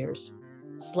 400 years.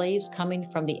 Slaves coming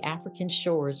from the African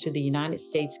shores to the United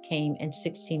States came in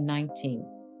 1619.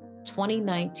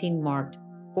 2019 marked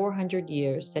 400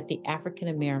 years that the African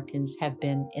Americans have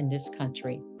been in this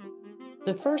country.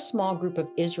 The first small group of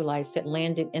Israelites that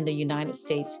landed in the United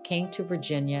States came to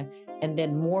Virginia, and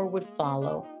then more would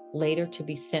follow, later to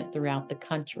be sent throughout the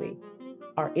country.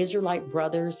 Our Israelite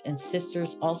brothers and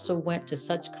sisters also went to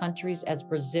such countries as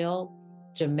Brazil,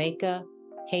 Jamaica,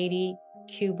 Haiti,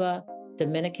 Cuba,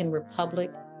 Dominican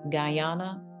Republic,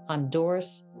 Guyana,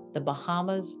 Honduras, the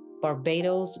Bahamas,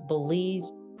 Barbados,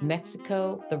 Belize,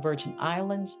 Mexico, the Virgin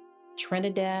Islands,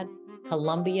 Trinidad,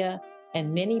 Colombia,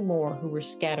 and many more who were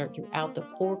scattered throughout the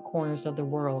four corners of the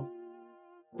world.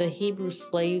 The Hebrew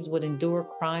slaves would endure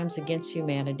crimes against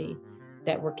humanity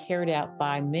that were carried out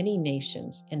by many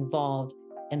nations involved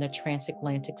in the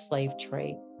transatlantic slave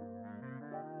trade.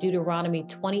 Deuteronomy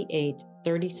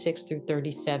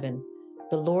 28:36-37.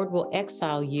 The Lord will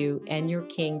exile you and your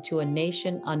king to a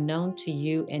nation unknown to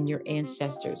you and your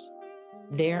ancestors.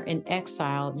 There in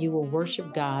exile, you will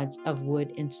worship gods of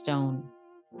wood and stone.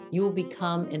 You will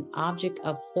become an object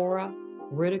of horror,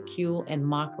 ridicule, and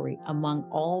mockery among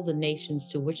all the nations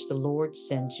to which the Lord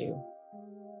sends you.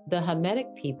 The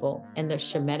Hamitic people and the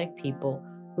Shemitic people,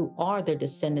 who are the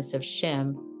descendants of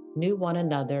Shem, knew one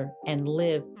another and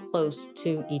lived close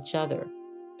to each other.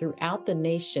 Throughout the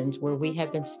nations where we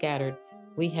have been scattered,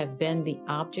 we have been the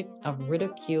object of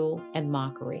ridicule and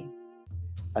mockery.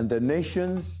 And the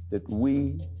nations that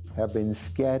we have been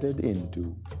scattered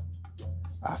into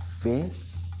are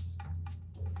fierce.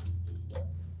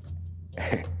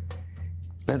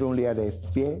 Not only are they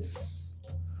fierce,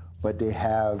 but they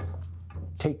have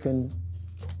taken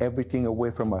everything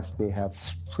away from us. They have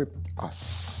stripped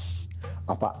us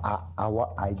of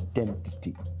our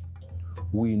identity.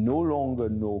 We no longer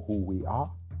know who we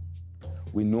are.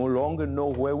 We no longer know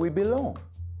where we belong.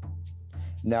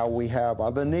 Now we have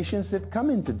other nations that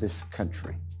come into this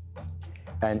country,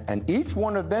 and each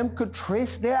one of them could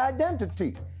trace their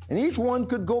identity, and each one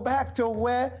could go back to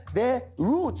where their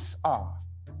roots are.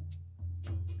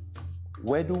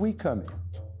 Where do we come in?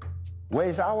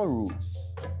 Where's our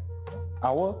roots?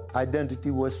 Our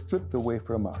identity was stripped away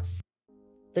from us.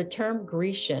 The term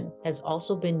Grecian has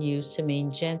also been used to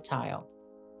mean Gentile.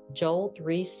 Joel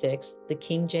 3:6, the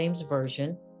King James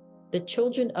Version, "The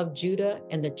children of Judah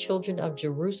and the children of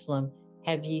Jerusalem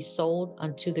have ye sold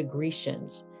unto the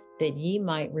Grecians, that ye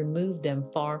might remove them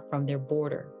far from their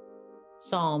border."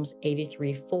 Psalms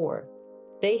 83:4,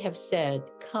 "They have said,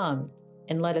 Come,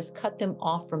 and let us cut them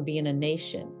off from being a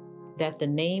nation, that the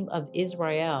name of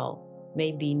Israel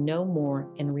may be no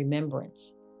more in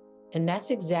remembrance." And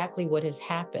that's exactly what has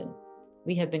happened.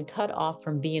 We have been cut off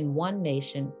from being one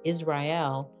nation,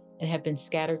 Israel, and have been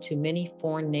scattered to many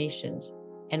foreign nations,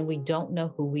 and we don't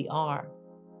know who we are.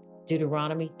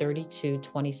 Deuteronomy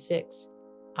 32:26,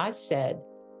 "I said,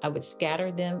 I would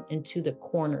scatter them into the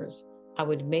corners. I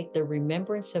would make the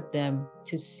remembrance of them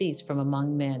to cease from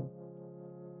among men."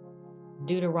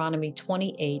 Deuteronomy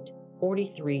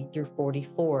 28:43 through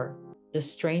 44, "The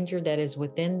stranger that is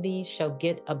within thee shall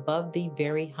get above thee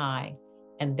very high,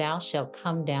 and thou shalt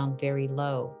come down very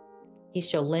low. He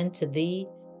shall lend to thee,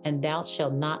 and thou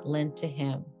shalt not lend to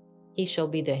him. He shall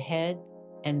be the head,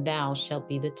 and thou shalt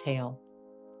be the tail."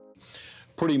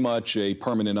 Pretty much a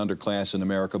permanent underclass in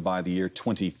America by the year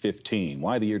 2015.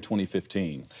 Why the year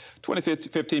 2015?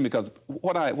 2015 because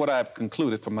what I've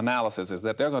concluded from analysis is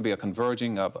that there are going to be a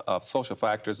converging of social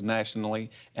factors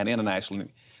nationally and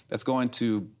internationally that's going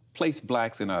to place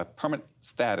blacks in a permanent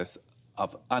status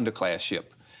of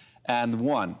underclassship. And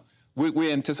one,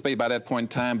 we anticipate by that point in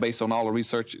time, based on all the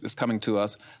research that's coming to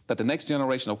us, that the next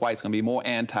generation of whites is going to be more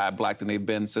anti-black than they've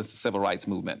been since the Civil Rights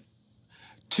Movement.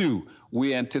 Two,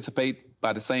 we anticipate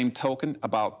by the same token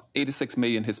about 86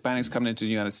 million Hispanics coming into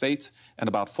the United States and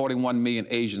about 41 million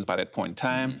Asians by that point in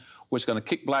time, which is going to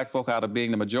kick black folk out of being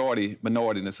the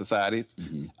minority in the society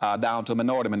down to a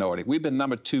minority. We've been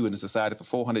number 2 in the society for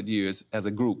 400 years as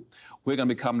a group. We're going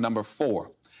to become number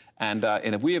 4. And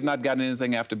if we have not gotten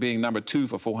anything after being number 2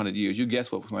 for 400 years, you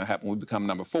guess what's going to happen when we become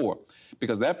number 4.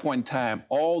 Because at that point in time,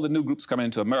 all the new groups coming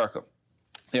into America,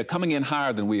 they're coming in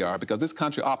higher than we are because this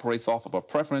country operates off of a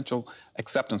preferential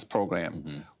acceptance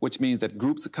program, which means that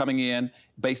groups are coming in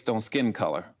based on skin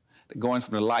color. They're going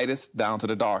from the lightest down to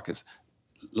the darkest.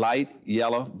 Light,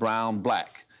 yellow, brown,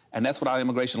 black. And that's what our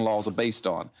immigration laws are based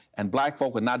on. And black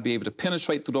folk will not be able to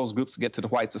penetrate through those groups to get to the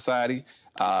white society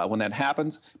when that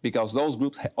happens because those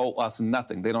groups owe us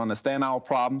nothing. They don't understand our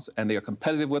problems and they are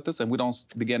competitive with us and we don't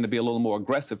begin to be a little more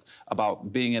aggressive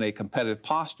about being in a competitive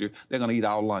posture. They're going to eat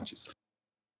our lunches.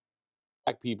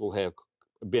 Black people have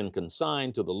been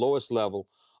consigned to the lowest level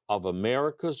of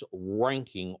America's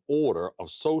ranking order of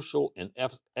social and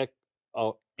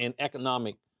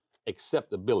economic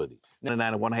acceptability.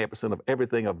 99.5% of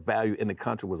everything of value in the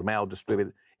country was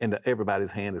maldistributed into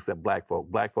everybody's hand except black folk.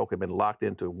 Black folk have been locked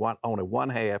into only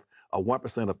 1/2 or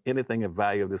 1% of anything of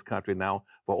value of this country now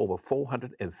for over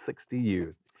 460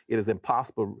 years. It is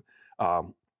impossible,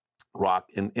 Rock,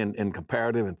 in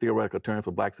comparative and theoretical terms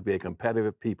for blacks to be a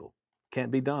competitive people. Can't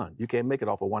be done. You can't make it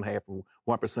off of 1/2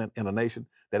 1% in a nation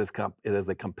that is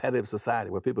a competitive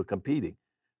society where people are competing.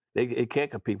 They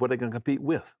can't compete. What are they going to compete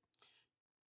with?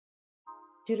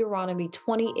 Deuteronomy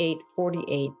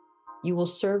 28:48, "You will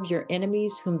serve your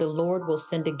enemies whom the Lord will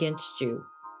send against you.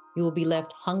 You will be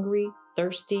left hungry,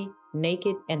 thirsty,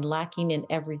 naked, and lacking in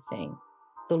everything.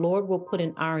 The Lord will put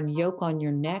an iron yoke on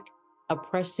your neck,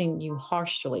 oppressing you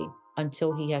harshly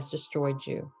until he has destroyed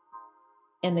you."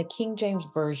 In the King James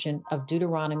Version of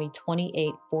Deuteronomy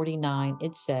 28:49,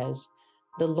 it says,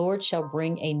 "The Lord shall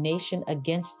bring a nation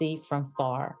against thee from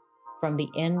far, from the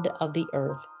end of the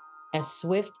earth, as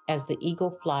swift as the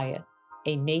eagle flieth,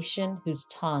 a nation whose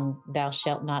tongue thou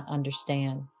shalt not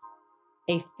understand."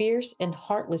 A fierce and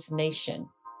heartless nation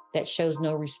that shows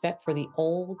no respect for the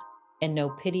old and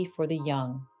no pity for the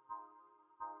young.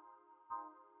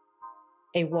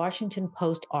 A Washington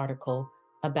Post article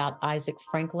about Isaac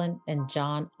Franklin and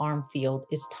John Armfield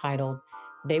is titled,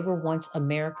 "They were once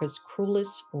America's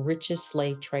cruelest, richest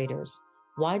slave traders.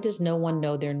 Why does no one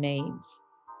know their names?"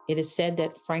 It is said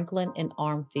that Franklin and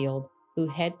Armfield, who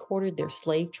headquartered their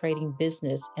slave trading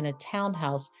business in a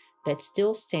townhouse that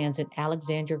still stands in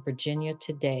Alexandria, Virginia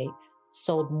today,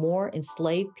 sold more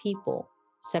enslaved people,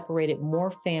 separated more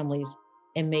families,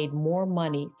 and made more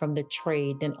money from the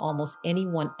trade than almost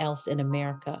anyone else in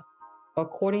America.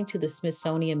 According to the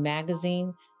Smithsonian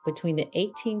Magazine, between the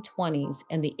 1820s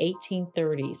and the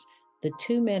 1830s, the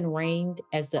two men reigned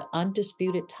as the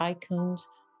undisputed tycoons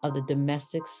of the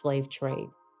domestic slave trade.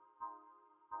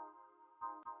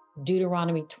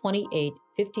 Deuteronomy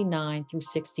 28:59 through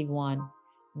 61.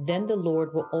 "Then the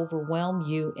Lord will overwhelm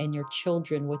you and your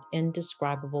children with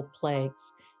indescribable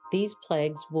plagues. These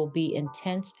plagues will be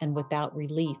intense and without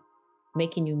relief,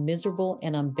 making you miserable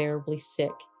and unbearably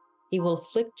sick. He will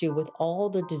afflict you with all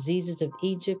the diseases of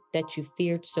Egypt that you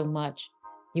feared so much.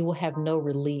 You will have no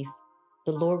relief.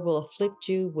 The Lord will afflict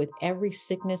you with every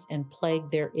sickness and plague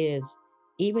there is,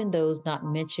 even those not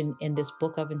mentioned in this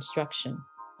book of instruction,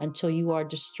 until you are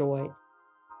destroyed.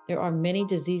 There are many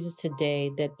diseases today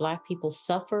that Black people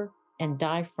suffer and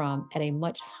die from at a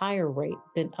much higher rate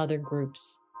than other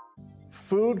groups.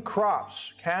 Food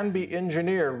crops can be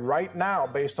engineered right now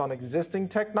based on existing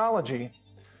technology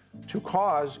to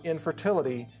cause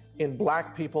infertility in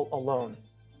Black people alone.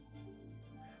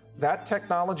 That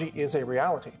technology is a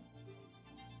reality.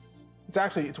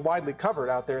 It's widely covered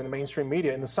out there in the mainstream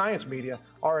media, in the science media.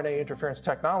 RNA interference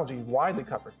technology is widely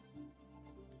covered.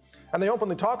 And they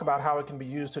openly talk about how it can be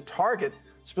used to target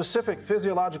specific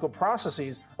physiological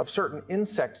processes of certain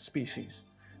insect species.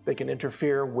 They can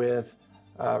interfere with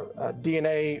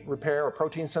DNA repair or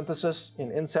protein synthesis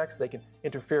in insects. They can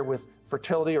interfere with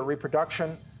fertility or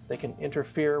reproduction. They can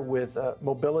interfere with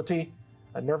mobility,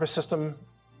 a nervous system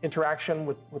interaction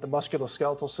with the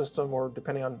musculoskeletal system, or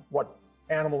depending on what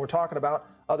animal we're talking about,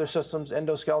 other systems,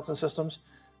 endoskeleton systems.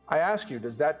 I ask you,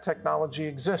 does that technology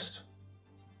exist?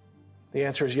 The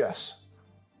answer is yes.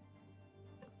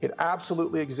 It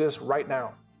absolutely exists right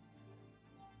now.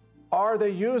 Are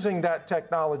they using that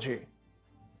technology?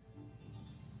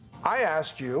 I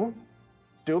ask you,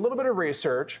 do a little bit of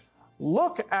research,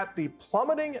 look at the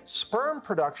plummeting sperm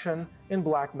production in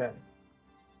Black men.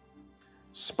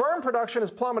 Sperm production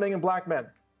is plummeting in Black men.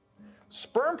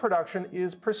 Sperm production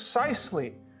is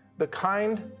precisely the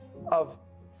kind of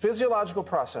physiological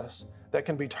process that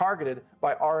can be targeted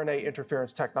by RNA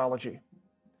interference technology.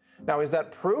 Now, is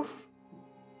that proof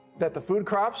that the food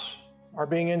crops are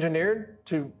being engineered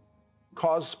to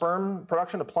cause sperm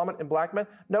production to plummet in Black men?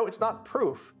 No, it's not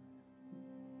proof.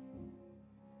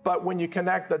 But when you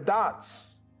connect the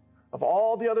dots of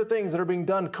all the other things that are being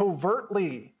done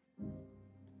covertly,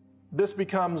 this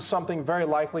becomes something very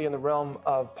likely in the realm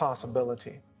of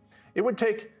possibility. It would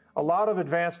take a lot of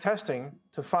advanced testing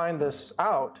to find this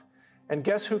out. And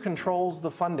guess who controls the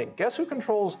funding? Guess who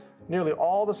controls nearly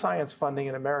all the science funding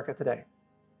in America today?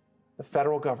 The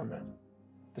federal government.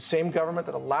 The same government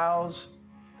that allows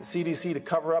the CDC to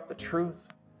cover up the truth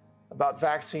about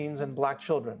vaccines and Black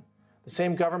children. The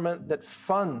same government that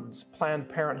funds Planned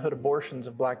Parenthood abortions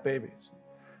of Black babies.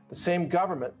 The same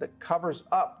government that covers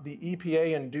up the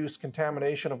EPA-induced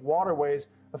contamination of waterways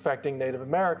affecting Native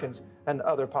Americans and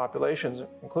other populations,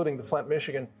 including the Flint,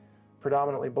 Michigan,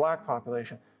 predominantly Black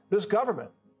population. This government,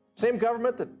 same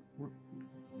government that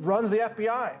runs the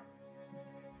FBI,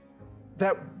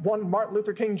 that wanted Martin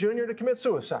Luther King Jr. to commit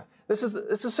suicide. It's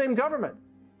the same government.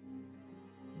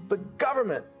 The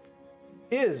government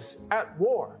is at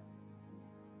war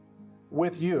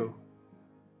with you.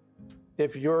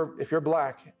 If you're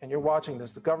Black and you're watching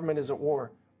this, the government is at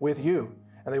war with you,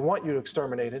 and they want you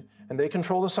exterminated, and they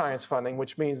control the science funding,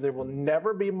 which means there will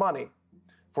never be money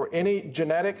for any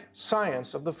genetic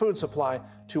science of the food supply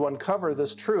to uncover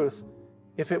this truth.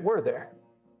 If it were there,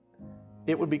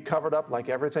 it would be covered up like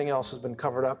everything else has been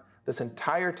covered up this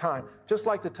entire time. Just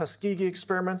like the Tuskegee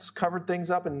experiments covered things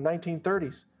up in the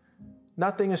 1930s.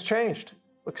 Nothing has changed,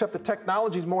 except the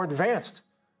technology is more advanced.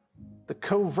 The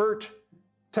covert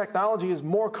technology is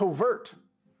more covert.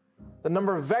 The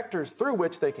number of vectors through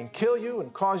which they can kill you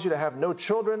and cause you to have no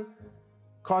children,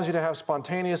 cause you to have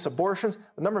spontaneous abortions,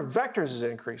 the number of vectors is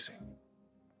increasing.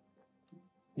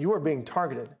 You are being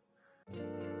targeted.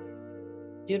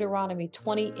 Deuteronomy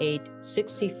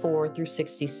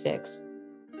 28:64-66.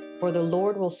 For the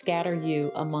Lord will scatter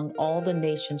you among all the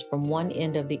nations from one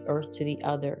end of the earth to the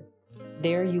other.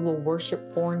 There you will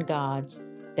worship foreign gods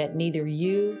that neither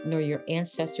you nor your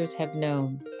ancestors have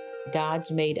known,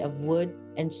 gods made of wood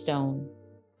and stone.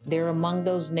 There among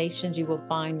those nations you will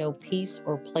find no peace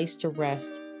or place to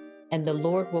rest, and the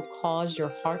Lord will cause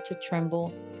your heart to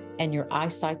tremble and your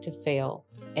eyesight to fail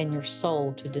and your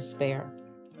soul to despair.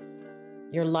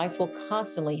 Your life will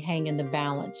constantly hang in the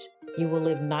balance. You will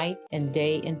live night and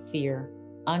day in fear,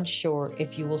 unsure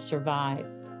if you will survive.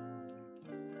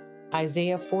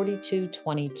 Isaiah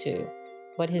 42:22.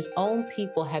 But his own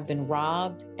people have been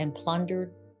robbed and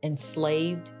plundered,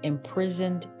 enslaved,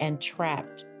 imprisoned, and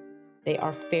trapped. They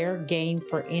are fair game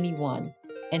for anyone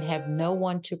and have no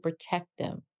one to protect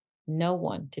them, no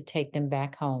one to take them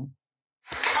back home.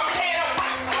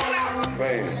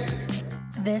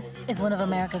 This is one of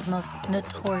America's most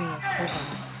notorious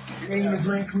prisons. You ain't even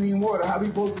drink clean water. How we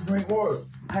supposed to drink water?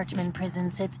 Parchman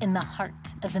Prison sits in the heart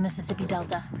of the Mississippi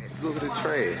Delta. Let's look at the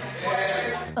trade.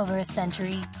 Over a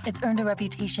century, it's earned a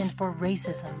reputation for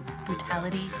racism,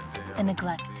 brutality, and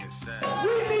neglect.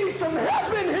 We need some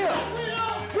help in here.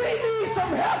 We need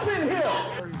some help in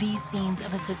here. These scenes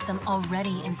of a system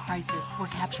already in crisis were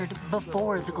captured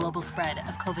before the global spread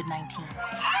of COVID-19.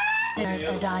 Prisoners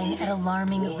are dying at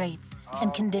alarming rates,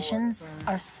 and conditions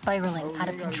are spiraling out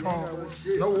of control.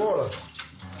 No water.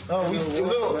 Oh, we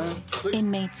still.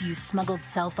 Inmates use smuggled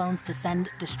cell phones to send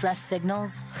distress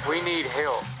signals. We need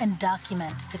help. And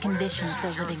document the conditions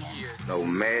they're living in. No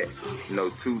mat, no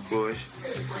toothbrush,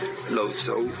 no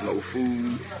soap, no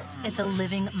food. It's a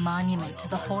living monument to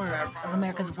the horrors of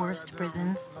America's worst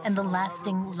prisons and the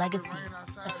lasting legacy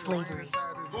of slavery.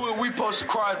 Who are we supposed to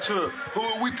cry to? Who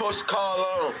are we supposed to call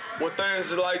on when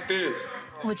things are like this?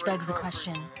 Which begs the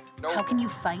question, how can you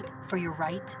fight for your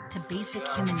right to basic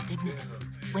human dignity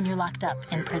when you're locked up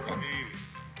in prison?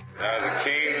 Now the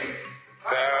kingdom,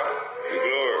 power, the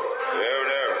glory, forever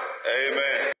and ever.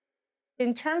 Amen.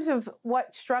 In terms of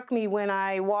what struck me when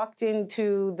I walked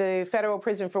into the federal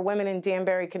prison for women in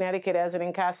Danbury, Connecticut as an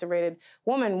incarcerated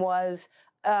woman was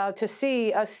to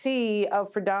see a sea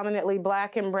of predominantly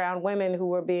Black and brown women who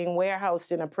were being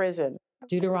warehoused in a prison.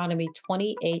 Deuteronomy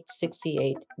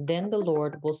 28:68, then the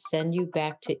Lord will send you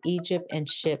back to Egypt in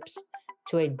ships,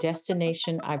 to a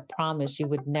destination I promised you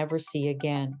would never see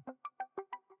again.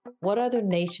 What other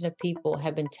nation of people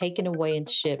have been taken away in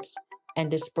ships and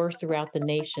dispersed throughout the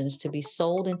nations to be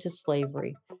sold into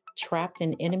slavery, trapped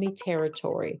in enemy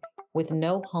territory with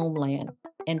no homeland,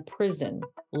 in prison,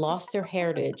 lost their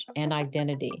heritage and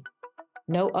identity?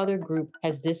 No other group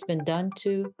has this been done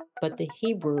to but the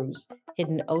Hebrews,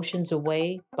 hidden oceans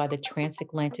away by the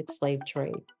Transatlantic Slave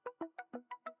Trade.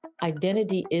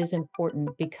 Identity is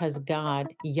important because God,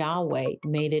 Yahweh,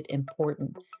 made it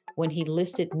important when he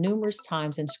listed numerous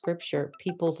times in Scripture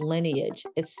people's lineage,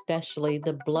 especially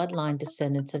the bloodline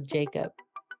descendants of Jacob.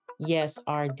 Yes,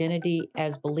 our identity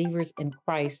as believers in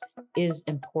Christ is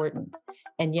important,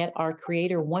 and yet our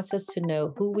Creator wants us to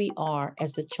know who we are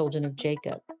as the children of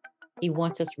Jacob. He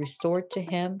wants us restored to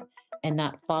him and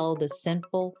not follow the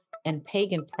sinful and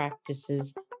pagan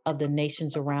practices of the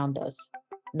nations around us.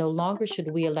 No longer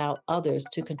should we allow others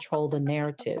to control the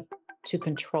narrative, to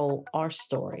control our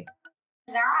story.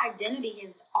 Our identity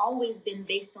has always been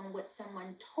based on what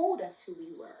someone told us who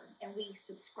we were, and we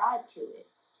subscribe to it.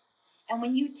 And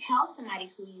when you tell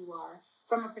somebody who you are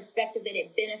from a perspective that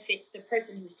it benefits the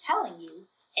person who's telling you,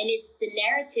 and it's the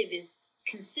narrative is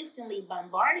consistently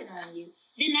bombarded on you,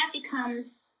 then that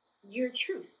becomes your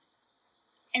truth.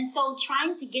 And so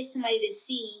trying to get somebody to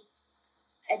see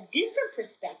a different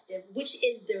perspective, which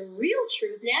is the real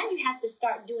truth, now you have to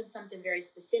start doing something very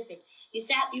specific. You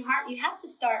have to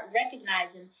start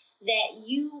recognizing that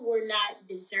you were not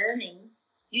discerning.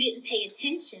 You didn't pay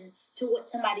attention to what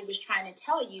somebody was trying to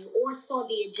tell you or saw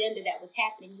the agenda that was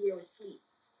happening. You were asleep.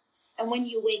 And when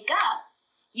you wake up,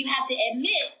 you have to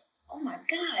admit, oh my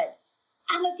God,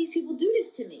 I let these people do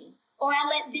this to me. Or I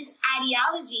let this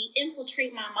ideology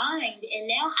infiltrate my mind, and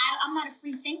now I'm not a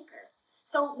free thinker.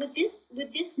 So with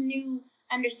this new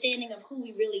understanding of who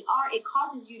we really are, it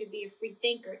causes you to be a free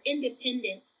thinker,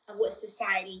 independent of what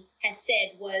society has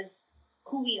said was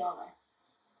who we are.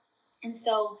 And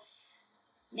so,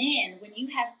 man, when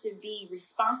you have to be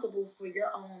responsible for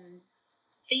your own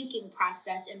thinking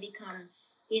process and become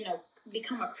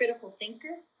a critical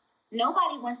thinker,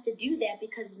 nobody wants to do that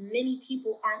because many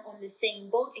people aren't on the same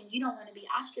boat and you don't want to be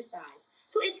ostracized.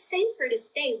 So it's safer to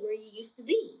stay where you used to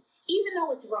be, even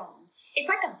though it's wrong. It's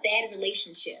like a bad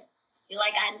relationship. You're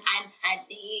like,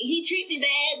 he treat me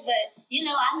bad, but,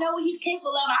 I know what he's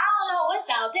capable of. I don't know what's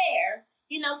out there.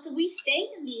 So we stay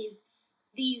in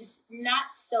these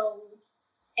not so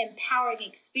empowering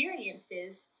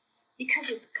experiences because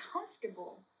it's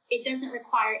comfortable. It doesn't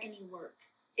require any work.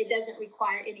 It doesn't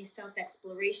require any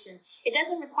self-exploration. It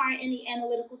doesn't require any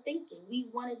analytical thinking. We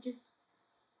want to just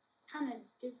kind of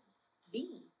just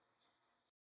be.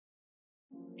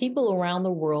 People around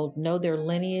the world know their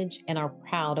lineage and are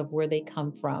proud of where they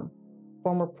come from.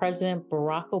 Former President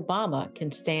Barack Obama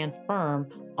can stand firm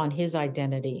on his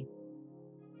identity.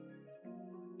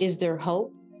 Is there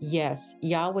hope? Yes.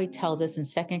 Yahweh tells us in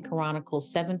 2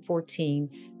 Chronicles 7:14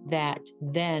 that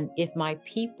then if my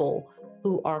people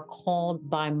who are called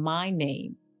by my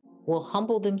name will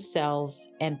humble themselves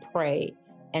and pray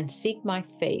and seek my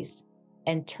face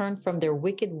and turn from their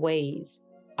wicked ways,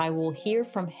 I will hear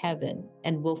from heaven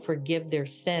and will forgive their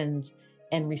sins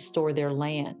and restore their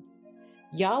land.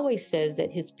 Yahweh says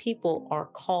that his people are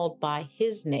called by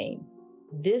his name.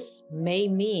 This may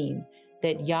mean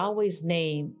that Yahweh's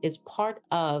name is part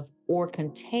of or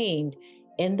contained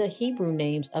in the Hebrew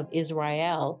names of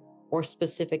Israel or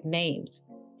specific names.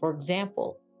 For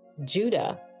example,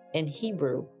 Judah in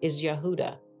Hebrew is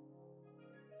Yehuda.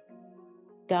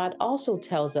 God also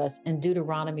tells us in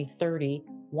Deuteronomy 30,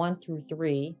 1 through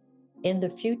 3, in the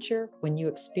future, when you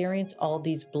experience all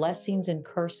these blessings and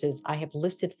curses I have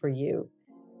listed for you,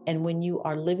 and when you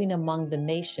are living among the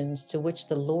nations to which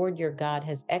the Lord your God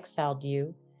has exiled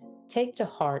you, take to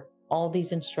heart all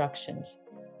these instructions.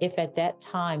 If at that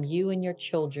time you and your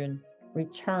children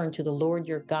return to the Lord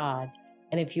your God,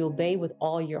 and if you obey with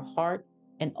all your heart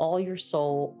and all your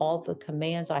soul all the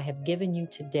commands I have given you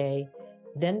today,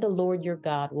 then the Lord your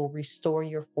God will restore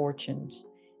your fortunes.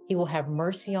 He will have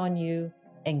mercy on you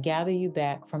and gather you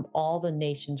back from all the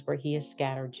nations where he has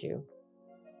scattered you.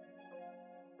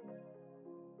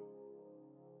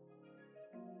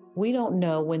 We don't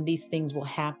know when these things will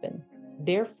happen.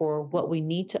 Therefore, what we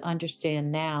need to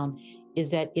understand now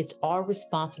is that it's our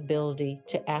responsibility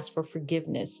to ask for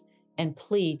forgiveness and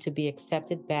plead to be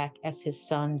accepted back as his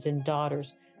sons and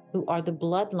daughters, who are the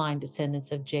bloodline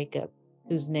descendants of Jacob,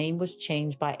 whose name was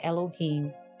changed by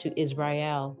Elohim to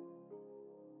Israel.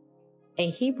 A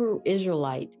Hebrew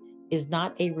Israelite is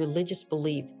not a religious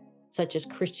belief such as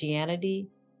Christianity,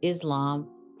 Islam,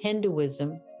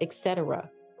 Hinduism, etc.,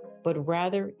 but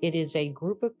rather it is a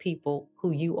group of people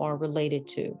who you are related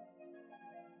to.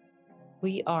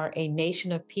 We are a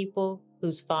nation of people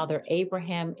whose father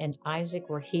Abraham and Isaac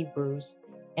were Hebrews,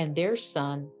 and their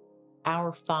son,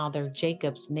 our father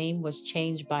Jacob's name was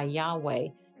changed by Yahweh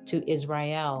to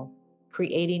Israel,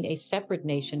 creating a separate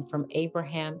nation from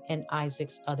Abraham and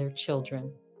Isaac's other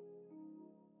children.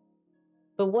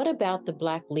 But what about the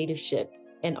Black leadership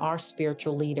and our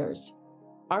spiritual leaders?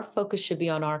 Our focus should be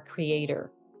on our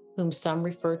Creator, whom some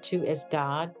refer to as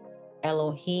God,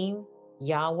 Elohim,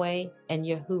 Yahweh, and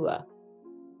Yahuwah.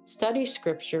 Study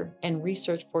scripture and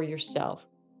research for yourself.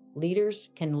 Leaders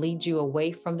can lead you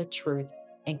away from the truth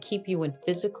and keep you in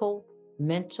physical,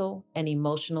 mental, and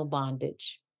emotional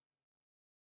bondage.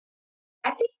 I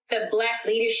think the Black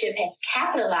leadership has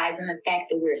capitalized on the fact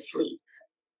that we're asleep.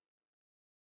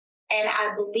 And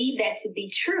I believe that to be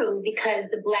true because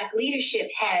the Black leadership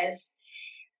has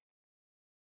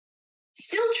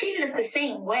still treated us the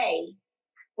same way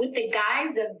with the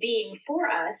guise of being for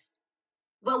us,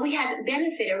 but we haven't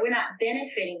benefited, or we're not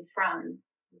benefiting from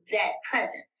that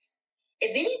presence. If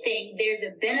anything, there's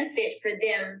a benefit for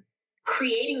them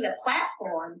creating the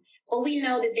platform, but we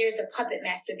know that there's a puppet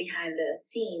master behind the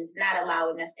scenes, not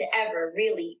allowing us to ever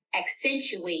really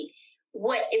accentuate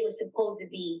what it was supposed to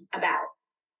be about.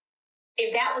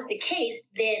 If that was the case,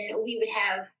 then we would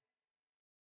have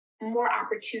more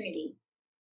opportunity.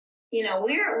 You know,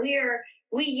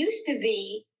 we used to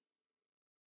be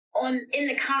in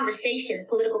the conversation,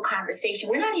 political conversation.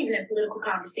 We're not even in political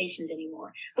conversations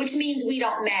anymore, which means we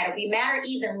don't matter. We matter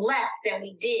even less than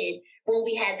we did when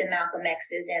we had the Malcolm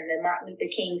X's and the Martin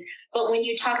Luther Kings. But when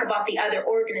you talk about the other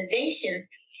organizations,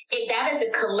 if that is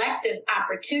a collective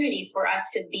opportunity for us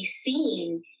to be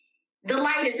seen, the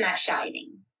light is not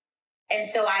shining. And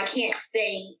so I can't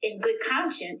say in good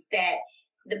conscience that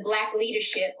the Black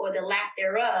leadership or the lack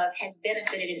thereof has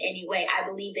benefited in any way. I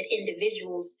believe that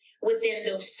individuals within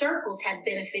those circles have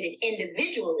benefited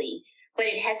individually, but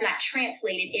it has not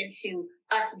translated into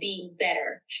us being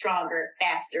better, stronger,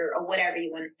 faster, or whatever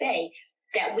you want to say,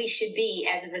 that we should be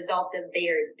as a result of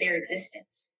their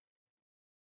existence.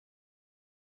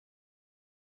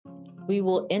 We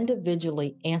will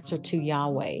individually answer to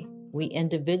Yahweh. We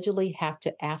individually have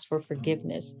to ask for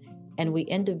forgiveness, and we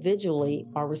individually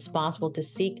are responsible to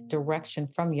seek direction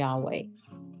from Yahweh.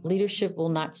 Leadership will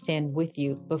not stand with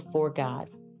you before God.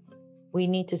 We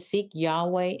need to seek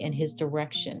Yahweh and his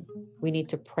direction. We need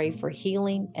to pray for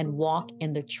healing and walk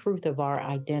in the truth of our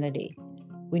identity.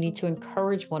 We need to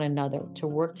encourage one another to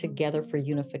work together for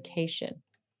unification.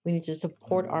 We need to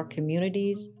support our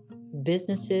communities,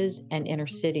 businesses, and inner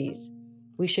cities.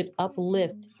 We should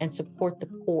uplift and support the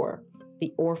poor,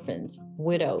 the orphans,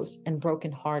 widows, and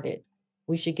brokenhearted.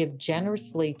 We should give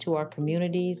generously to our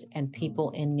communities and people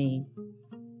in need.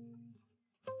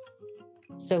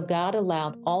 So God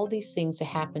allowed all these things to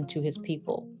happen to his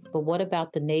people. But what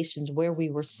about the nations where we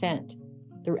were sent?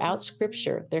 Throughout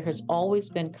Scripture, there has always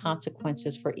been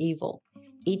consequences for evil.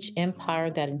 Each empire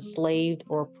that enslaved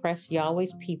or oppressed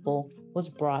Yahweh's people was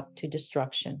brought to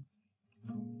destruction.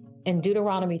 In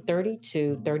Deuteronomy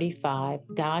 32:35,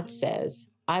 God says,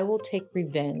 I will take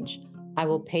revenge. I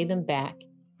will pay them back.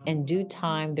 In due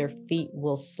time, their feet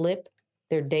will slip,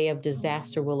 their day of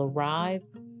disaster will arrive,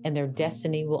 and their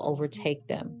destiny will overtake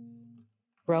them.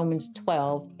 Romans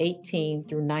 12:18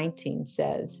 through 19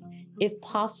 says, if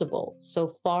possible, so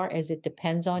far as it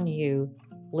depends on you,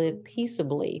 live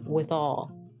peaceably with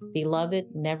all.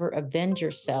 Beloved, never avenge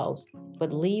yourselves,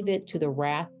 but leave it to the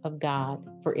wrath of God,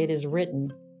 for it is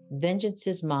written, vengeance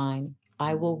is mine,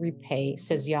 I will repay,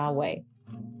 says Yahweh.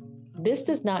 This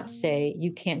does not say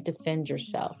you can't defend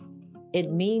yourself.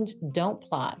 It means don't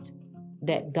plot,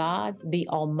 that God the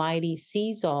Almighty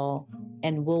sees all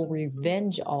and will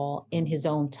revenge all in his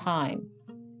own time.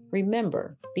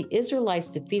 Remember, the Israelites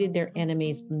defeated their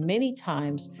enemies many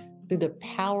times through the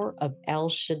power of El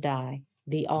Shaddai,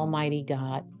 the Almighty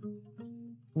God.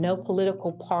 No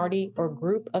political party or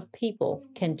group of people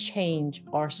can change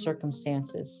our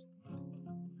circumstances.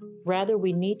 Rather,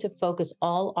 we need to focus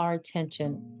all our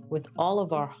attention with all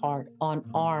of our heart on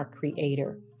our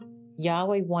Creator.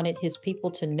 Yahweh wanted his people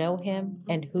to know him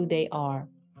and who they are.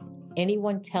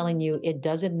 Anyone telling you it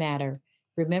doesn't matter,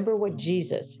 remember what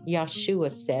Jesus,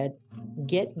 Yeshua, said,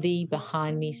 "Get thee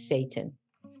behind me, Satan."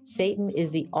 Satan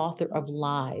is the author of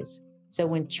lies. So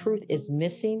when truth is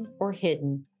missing or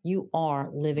hidden, you are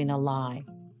living a lie.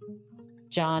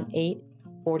 John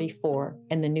 8:44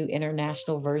 in the New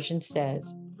International Version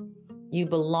says, "You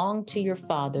belong to your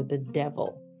father, the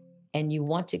devil, and you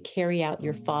want to carry out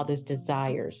your father's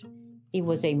desires. He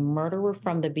was a murderer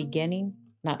from the beginning,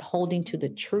 not holding to the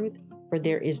truth, for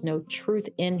there is no truth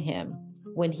in him.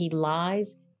 When he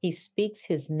lies, he speaks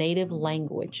his native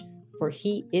language, for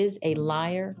he is a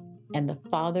liar and the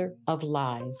father of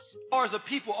lies." As a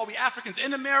people, are we Africans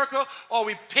in America? Are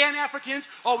we Pan-Africans?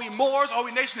 Are we Moors? Are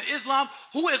we Nation of Islam?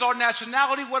 Who is our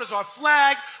nationality? What is our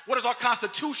flag? What is our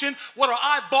constitution? What are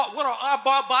our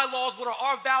bylaws? What are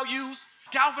our values?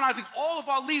 Galvanizing all of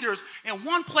our leaders in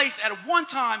one place at one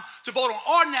time to vote on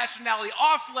our nationality,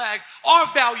 our flag, our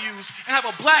values, and have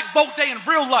a black vote day in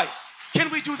real life. Can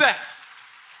we do that?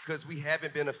 Because we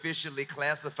haven't been officially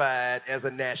classified as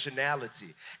a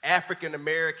nationality. African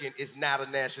American is not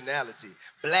a nationality.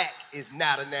 Black is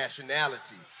not a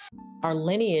nationality. Our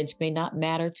lineage may not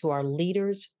matter to our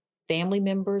leaders, family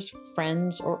members,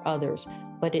 friends, or others,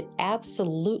 but it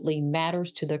absolutely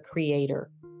matters to the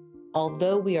Creator.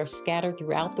 Although we are scattered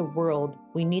throughout the world,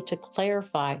 we need to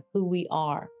clarify who we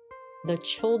are. The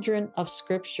children of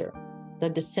Scripture, the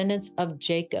descendants of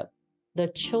Jacob, the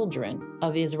children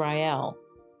of Israel.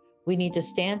 We need to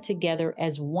stand together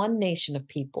as one nation of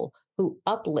people who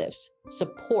uplifts,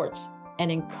 supports, and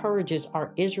encourages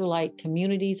our Israelite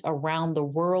communities around the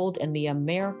world in the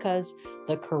Americas,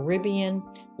 the Caribbean,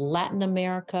 Latin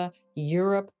America,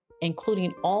 Europe,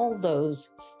 including all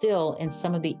those still in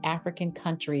some of the African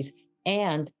countries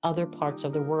and other parts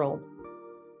of the world.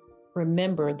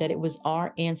 Remember that it was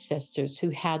our ancestors who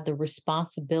had the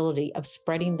responsibility of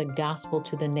spreading the gospel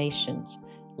to the nations.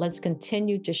 Let's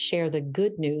continue to share the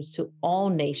good news to all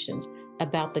nations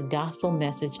about the gospel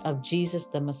message of Jesus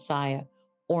the Messiah,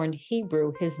 or in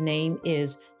Hebrew, his name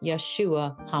is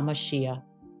Yeshua HaMashiach.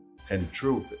 And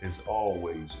truth is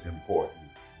always important.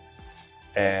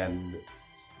 And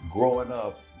growing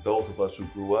up, those of us who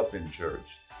grew up in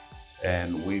church,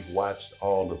 and we've watched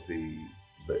all of the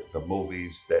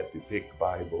movies that depict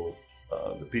Bible,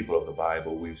 the people of the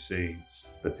Bible. We've seen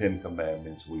the 10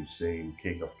 Commandments. We've seen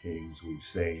King of Kings. We've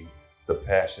seen the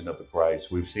Passion of the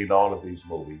Christ. We've seen all of these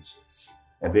movies.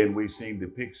 And then we've seen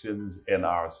depictions in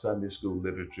our Sunday school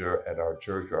literature at our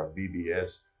church, our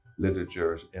VBS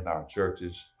literatures in our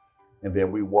churches. And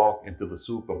then we walk into the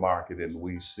supermarket and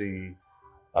we see,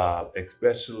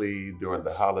 especially during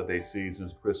the holiday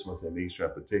seasons, Christmas and Easter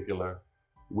in particular,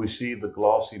 we see the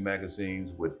glossy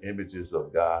magazines with images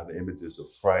of God, images of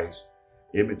Christ,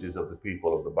 images of the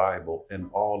people of the Bible, and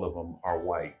all of them are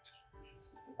white.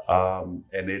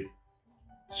 And it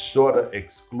sort of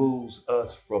excludes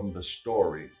us from the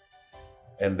story.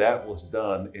 And that was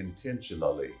done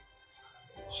intentionally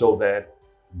so that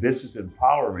this is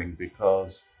empowering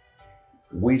because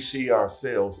we see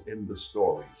ourselves in the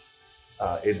story.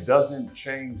 It doesn't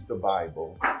change the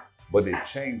Bible, but it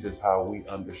changes how we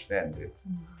understand it.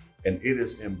 And it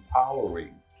is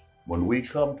empowering when we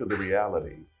come to the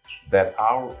reality that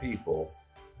our people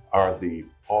are the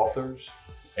authors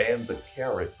and the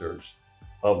characters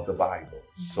of the Bible.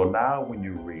 So now when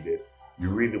you read it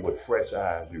with fresh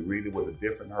eyes, you read it with a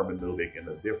different hermeneutic and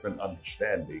a different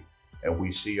understanding, and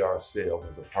we see ourselves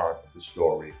as a part of the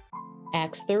story.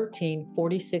 Acts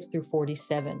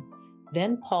 13:46-47.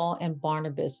 Then Paul and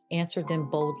Barnabas answered them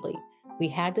boldly, "We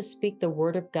had to speak the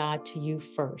word of God to you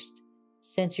first.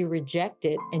 Since you reject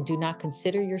it and do not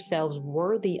consider yourselves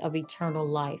worthy of eternal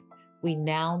life, we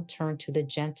now turn to the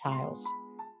Gentiles.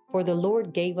 For the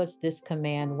Lord gave us this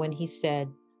command when he said,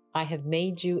 'I have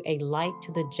made you a light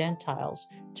to the Gentiles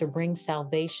to bring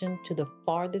salvation to the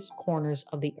farthest corners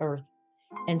of the earth.'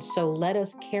 And so let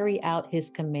us carry out his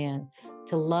command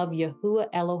to love Yahuwah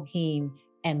Elohim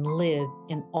and live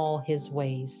in all his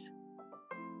ways."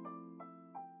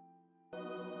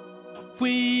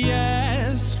 We ask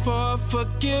ask for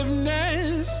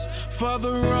forgiveness for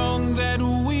the wrong that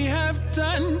we have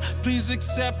done. Please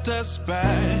accept us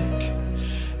back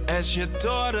as your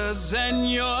daughters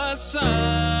and your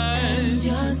sons.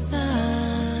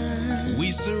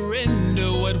 We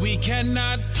surrender what we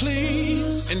cannot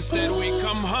please. Instead we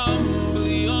come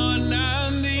humbly on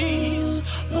our knees,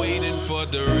 waiting for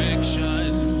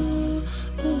direction,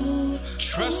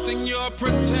 trusting your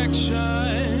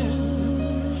protection.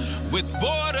 With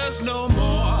borders no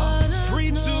more,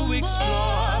 free to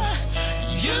explore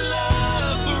your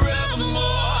love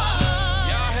forevermore.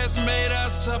 Yah has made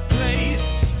us a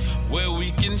place where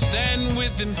we can stand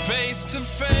with them face to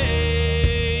face.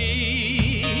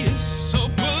 So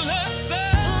pull us up,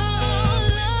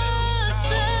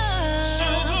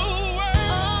 show the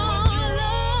world what you're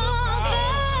all about.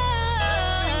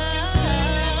 You can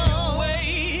stand in your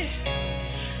way.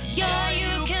 Yeah,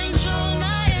 you control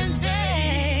night and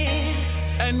day,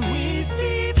 and we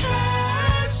see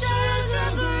pastures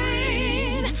of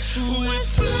green with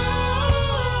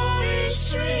flowing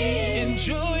streams,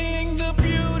 enjoying the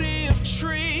beauty of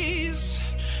trees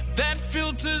that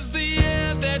filters the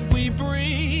air that we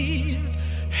breathe.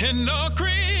 And all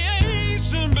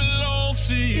creation belongs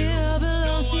to you. Yeah,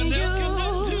 belongs no one else can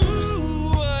do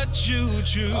what you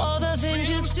do. All the things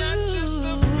you do. Not just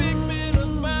a figment of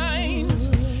mind.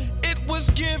 It was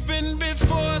given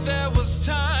before there was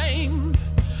time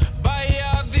by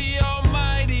Yah the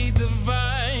Almighty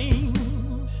Divine.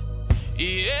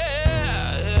 Yeah,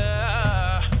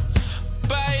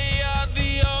 by Yah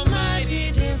the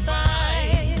Almighty Divine.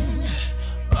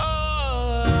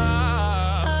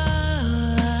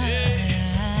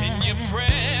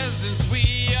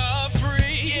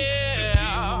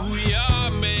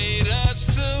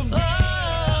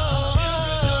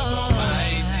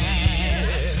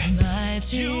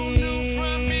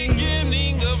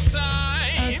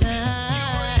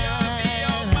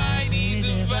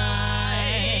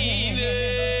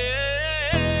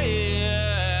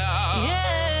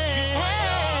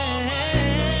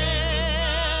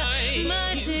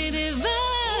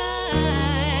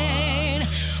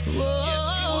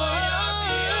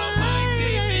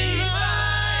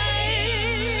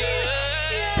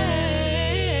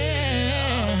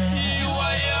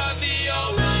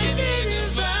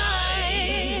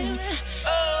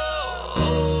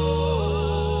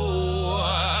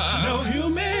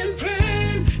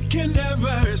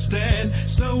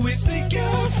 So we seek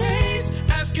your face,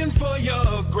 asking for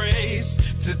your grace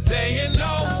today and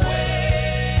always.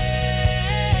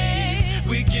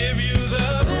 We give you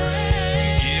the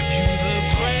praise,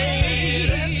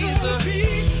 That's our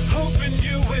feet, hoping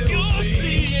you will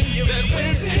see that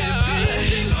we're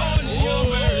depending on your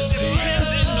mercy,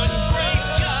 depending on your grace,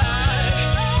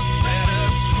 God. Set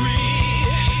us free,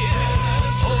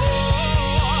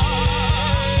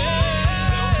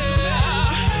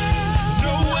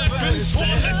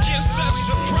 formed against us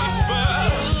to prosper.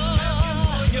 Asking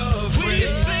for your grace.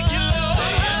 We thank you, Lord.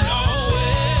 Today and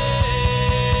always.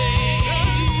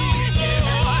 Yeah,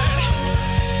 Lord.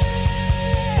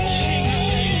 King of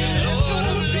kings and Lord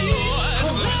of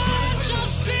lords. Let your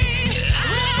feet,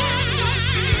 let your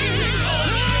feet, on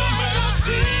your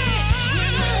mercy.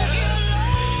 Set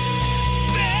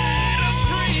us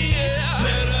free, yeah.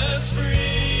 Set us free.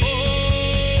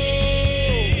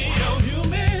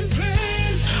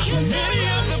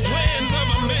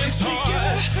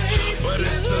 But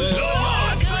it's the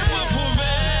Lord that will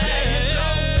prevail.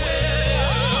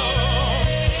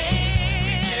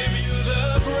 We give you the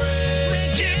praise. We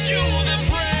give you the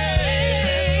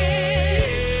praise.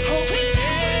 Hoping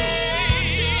you will see.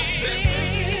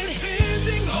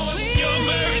 Depending on your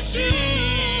mercy.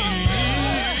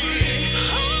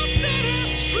 Oh, set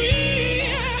us free.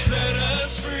 Set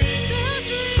us free.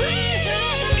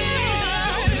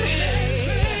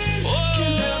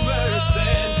 Can never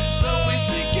stand. So we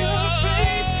seek your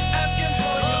face, asking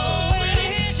for your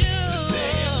grace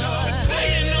today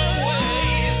and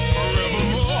always,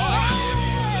 forevermore.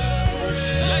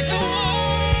 Like the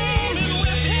woman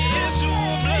with the issue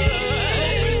of blood,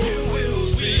 you will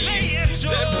see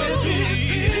that we're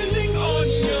depending on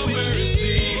your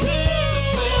mercy. Set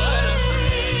us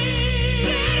free,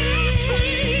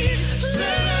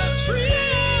 set us free.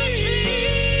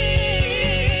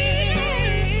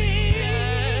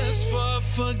 Ask for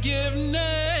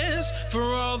forgiveness for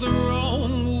all the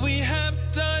wrong we have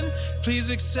done. Please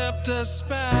accept us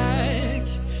back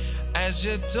as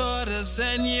your daughters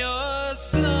and your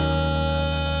sons.